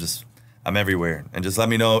Nato. I'm everywhere. And just let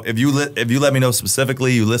me know. If you let me know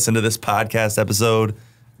specifically you listen to this podcast episode,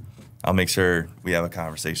 I'll make sure we have a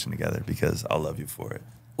conversation together because I'll love you for it.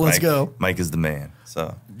 Let's go. Mike is the man.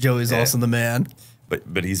 So Joey's also the man.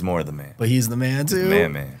 But he's more the man. But he's the man too.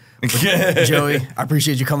 Man. Joey, I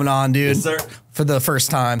appreciate you coming on, dude. Yes, sir. For the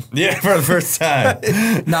first time. Yeah, for the first time.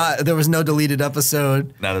 There was no deleted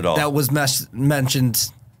episode. Not at all. That was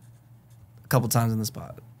mentioned a couple times in the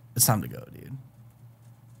spot. It's time to go, dude.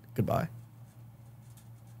 Goodbye.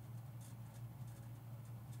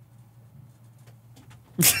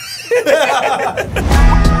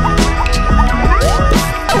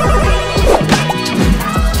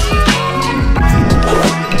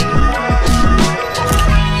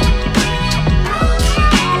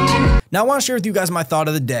 Now I want to share with you guys my thought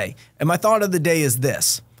of the day. And my thought of the day is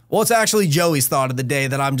this. Well, it's actually Joey's thought of the day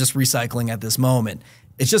that I'm just recycling at this moment.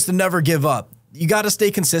 It's just to never give up. You got to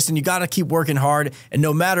stay consistent. You got to keep working hard. And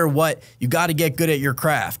no matter what, you got to get good at your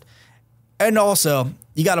craft. And also,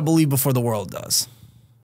 you got to believe before the world does.